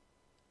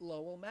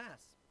 Lowell,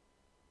 Mass.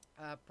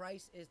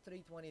 Price is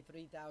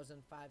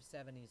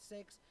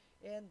 $323,576,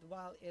 and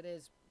while it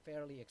is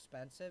fairly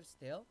expensive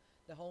still,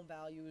 the home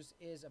values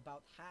is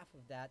about half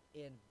of that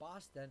in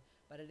Boston,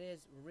 but it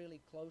is really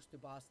close to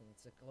Boston.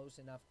 It's a close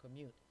enough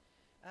commute.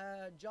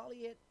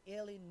 Joliet,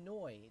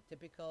 Illinois.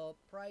 Typical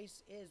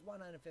price is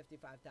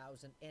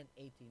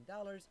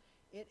 $155,018.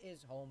 It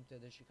is home to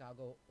the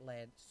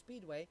Chicagoland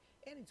Speedway,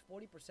 and it's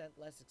 40%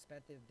 less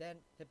expensive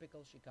than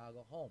typical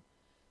Chicago home.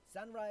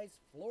 Sunrise,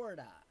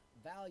 Florida.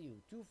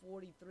 Value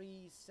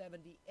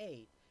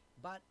 $243.78.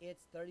 but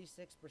it's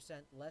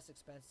 36% less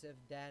expensive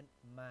than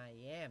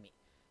Miami.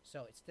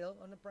 So it's still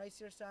on the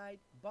pricier side,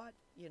 but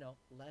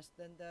less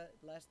than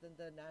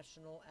the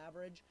national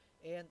average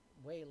and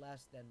way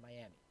less than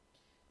Miami.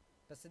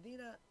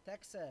 Pasadena,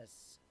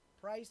 Texas.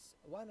 Price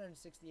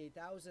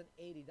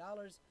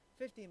 $168,080,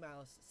 50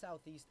 miles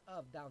southeast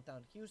of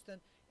downtown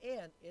Houston,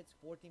 and it's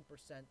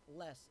 14%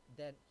 less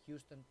than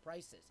Houston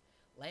prices.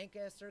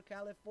 Lancaster,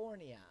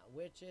 California,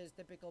 which is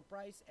typical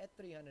price at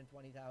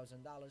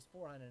 $320,000,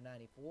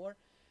 494,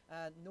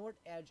 north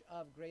edge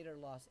of Greater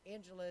Los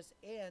Angeles,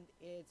 and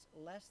it's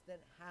less than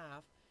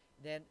half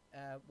than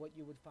what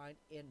you would find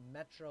in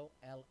Metro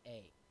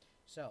LA.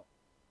 So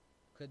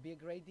could be a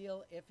great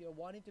deal if you're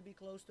wanting to be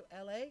close to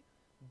LA,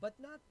 but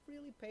not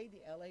really pay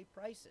the LA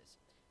prices.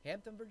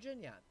 Hampton,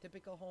 Virginia,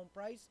 typical home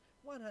price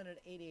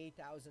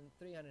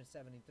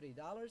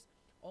 $188,373,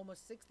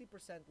 almost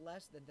 60%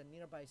 less than the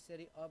nearby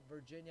city of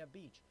Virginia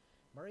Beach.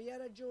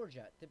 Marietta,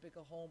 Georgia,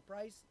 typical home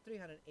price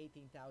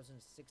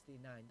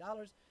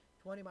 $318,069,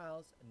 20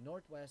 miles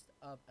northwest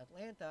of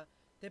Atlanta.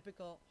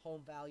 Typical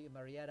home value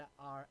Marietta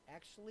are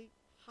actually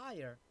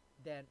higher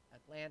than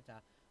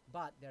Atlanta,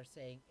 but they're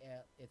saying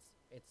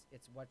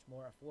it's much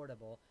more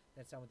affordable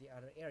than some of the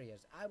other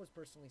areas. I was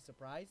personally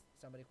surprised,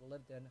 somebody who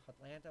lived in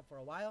Atlanta for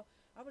a while,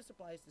 I was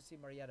surprised to see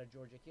Marietta,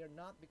 Georgia here,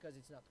 not because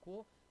it's not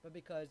cool, but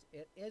because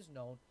it is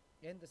known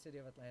in the city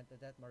of Atlanta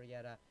that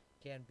Marietta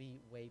can be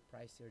way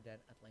pricier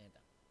than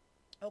Atlanta.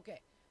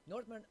 Okay,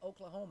 Northman,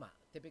 Oklahoma,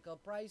 typical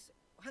price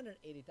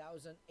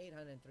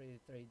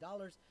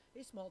 $180,833,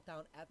 a small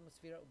town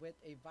atmosphere with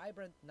a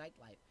vibrant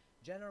nightlife,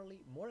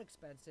 generally more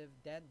expensive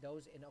than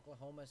those in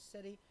Oklahoma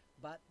City,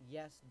 but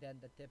yes, than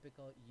the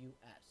typical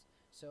US.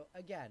 So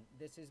again,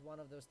 this is one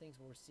of those things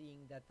where we're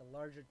seeing that the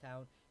larger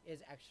town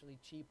is actually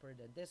cheaper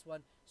than this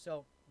one.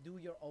 So do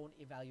your own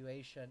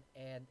evaluation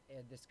and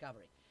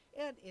discovery.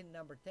 And in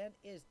number 10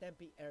 is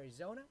Tempe,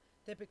 Arizona.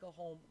 Typical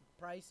home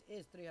price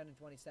is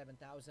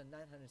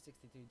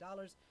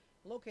 $327,963,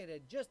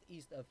 located just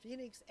east of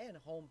Phoenix, and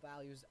home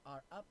values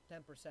are up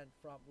 10%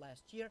 from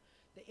last year.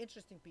 The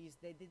interesting piece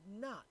they did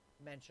not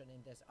mention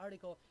in this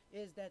article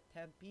is that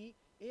Tempe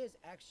is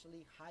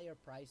actually higher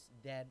priced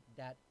than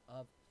that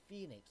of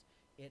Phoenix.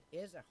 It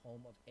is a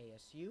home of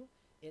ASU.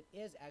 It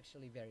is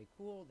actually very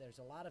cool. There's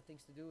a lot of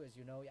things to do. As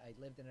you know, I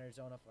lived in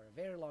Arizona for a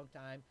very long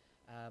time,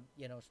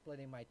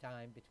 splitting my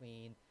time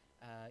between,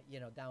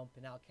 down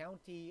Pinal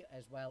County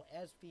as well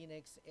as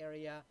Phoenix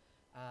area.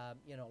 A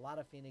lot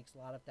of Phoenix, a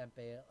lot of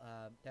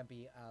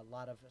Tempe, a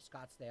lot of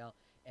Scottsdale,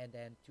 and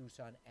then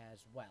Tucson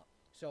as well.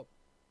 So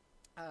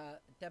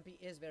Tempe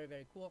is very,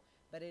 very cool,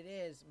 but it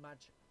is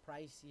much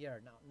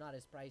pricier. Now, not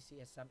as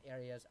pricey as some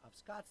areas of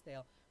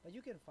Scottsdale, but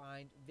you can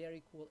find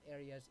very cool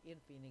areas in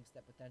Phoenix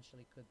that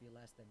potentially could be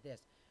less than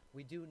this.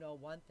 We do know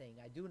one thing.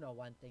 I do know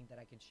one thing that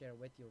I can share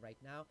with you right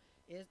now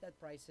is that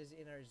prices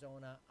in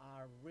Arizona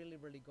are really,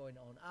 really going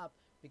on up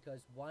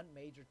because one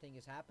major thing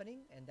is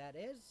happening, and that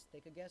is,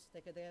 take a guess,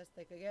 take a guess,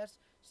 take a guess,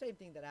 same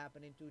thing that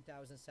happened in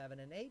 2007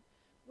 and 8,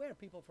 where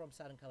people from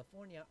Southern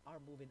California are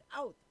moving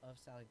out of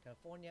Southern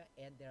California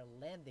and they're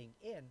landing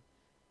in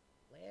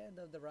land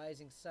of the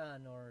rising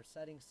sun or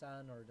setting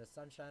sun or the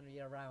sunshine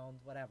year round,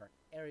 whatever,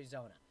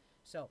 Arizona.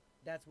 So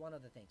that's one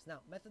of the things.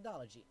 Now,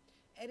 methodology.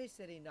 Any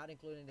city not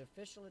including the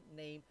official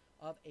name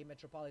of a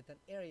metropolitan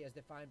area as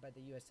defined by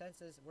the U.S.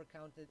 Census were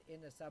counted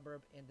in a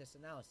suburb in this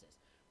analysis.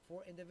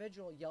 For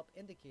individual Yelp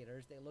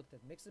indicators, they looked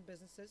at mix of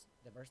businesses,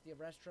 diversity of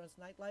restaurants,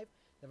 nightlife,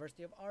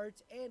 diversity of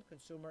arts, and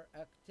consumer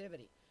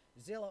activity.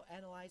 Zillow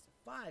analyzed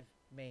 5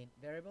 main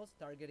variables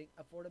targeting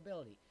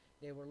affordability.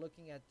 They were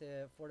looking at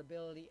the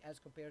affordability as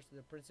compared to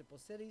the principal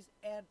cities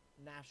and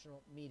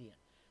national median.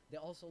 They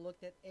also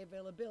looked at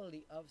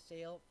availability of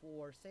sale,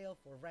 for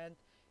rent,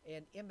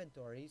 and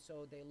inventory.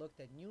 So they looked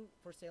at new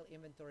for sale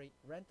inventory,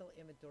 rental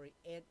inventory,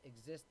 and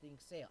existing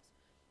sales.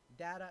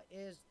 Data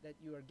is that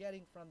you are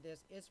getting from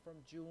this is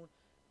from June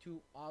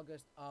to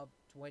August of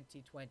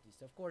 2020.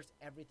 So of course,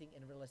 everything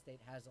in real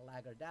estate has a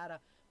lagger data,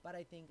 but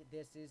I think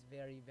this is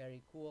very,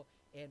 very cool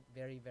and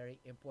very, very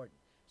important.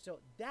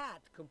 So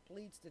that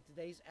completes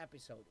today's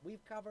episode.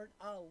 We've covered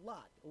a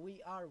lot.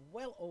 We are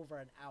well over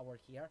an hour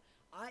here.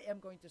 I am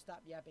going to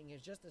stop yapping in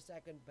just a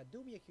second, but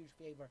do me a huge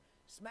favor.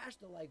 Smash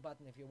the like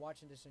button if you're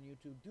watching this on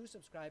YouTube. Do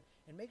subscribe,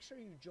 and make sure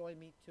you join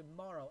me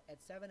tomorrow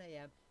at 7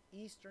 a.m.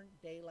 Eastern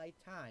Daylight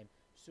Time.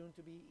 Soon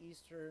to be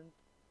Eastern,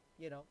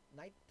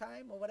 night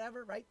time or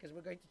whatever, right? Because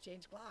we're going to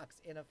change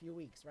clocks in a few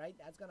weeks, right?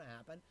 That's going to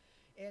happen.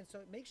 And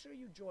so make sure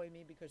you join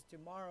me because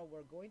tomorrow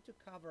we're going to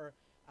cover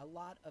a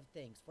lot of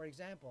things. For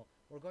example,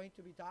 we're going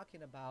to be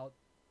talking about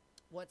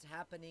what's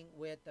happening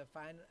with the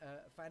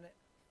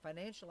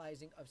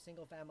financializing of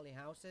single family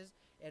houses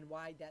and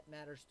why that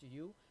matters to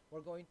you.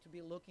 We're going to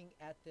be looking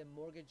at the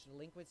mortgage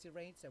delinquency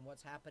rates and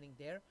what's happening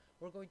there.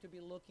 We're going to be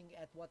looking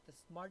at what the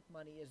smart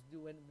money is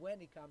doing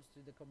when it comes to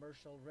the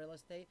commercial real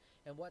estate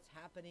and what's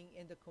happening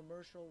in the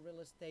commercial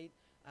real estate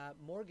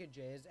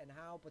mortgages and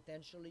how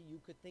potentially you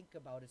could think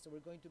about it. So we're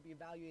going to be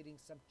evaluating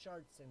some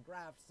charts and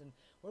graphs, and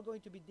we're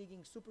going to be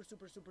digging super,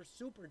 super, super,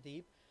 super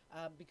deep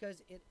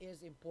because it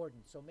is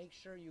important. So make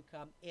sure you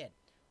come in.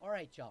 All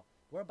right, y'all.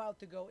 We're about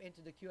to go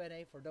into the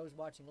Q&A for those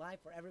watching live.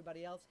 For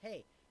everybody else,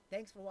 hey,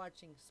 thanks for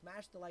watching.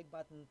 Smash the like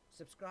button,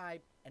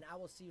 subscribe, and I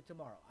will see you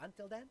tomorrow.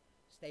 Until then,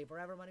 stay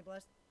forever money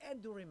blessed,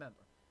 and do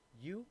remember,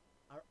 you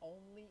are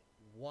only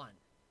one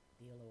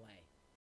deal away.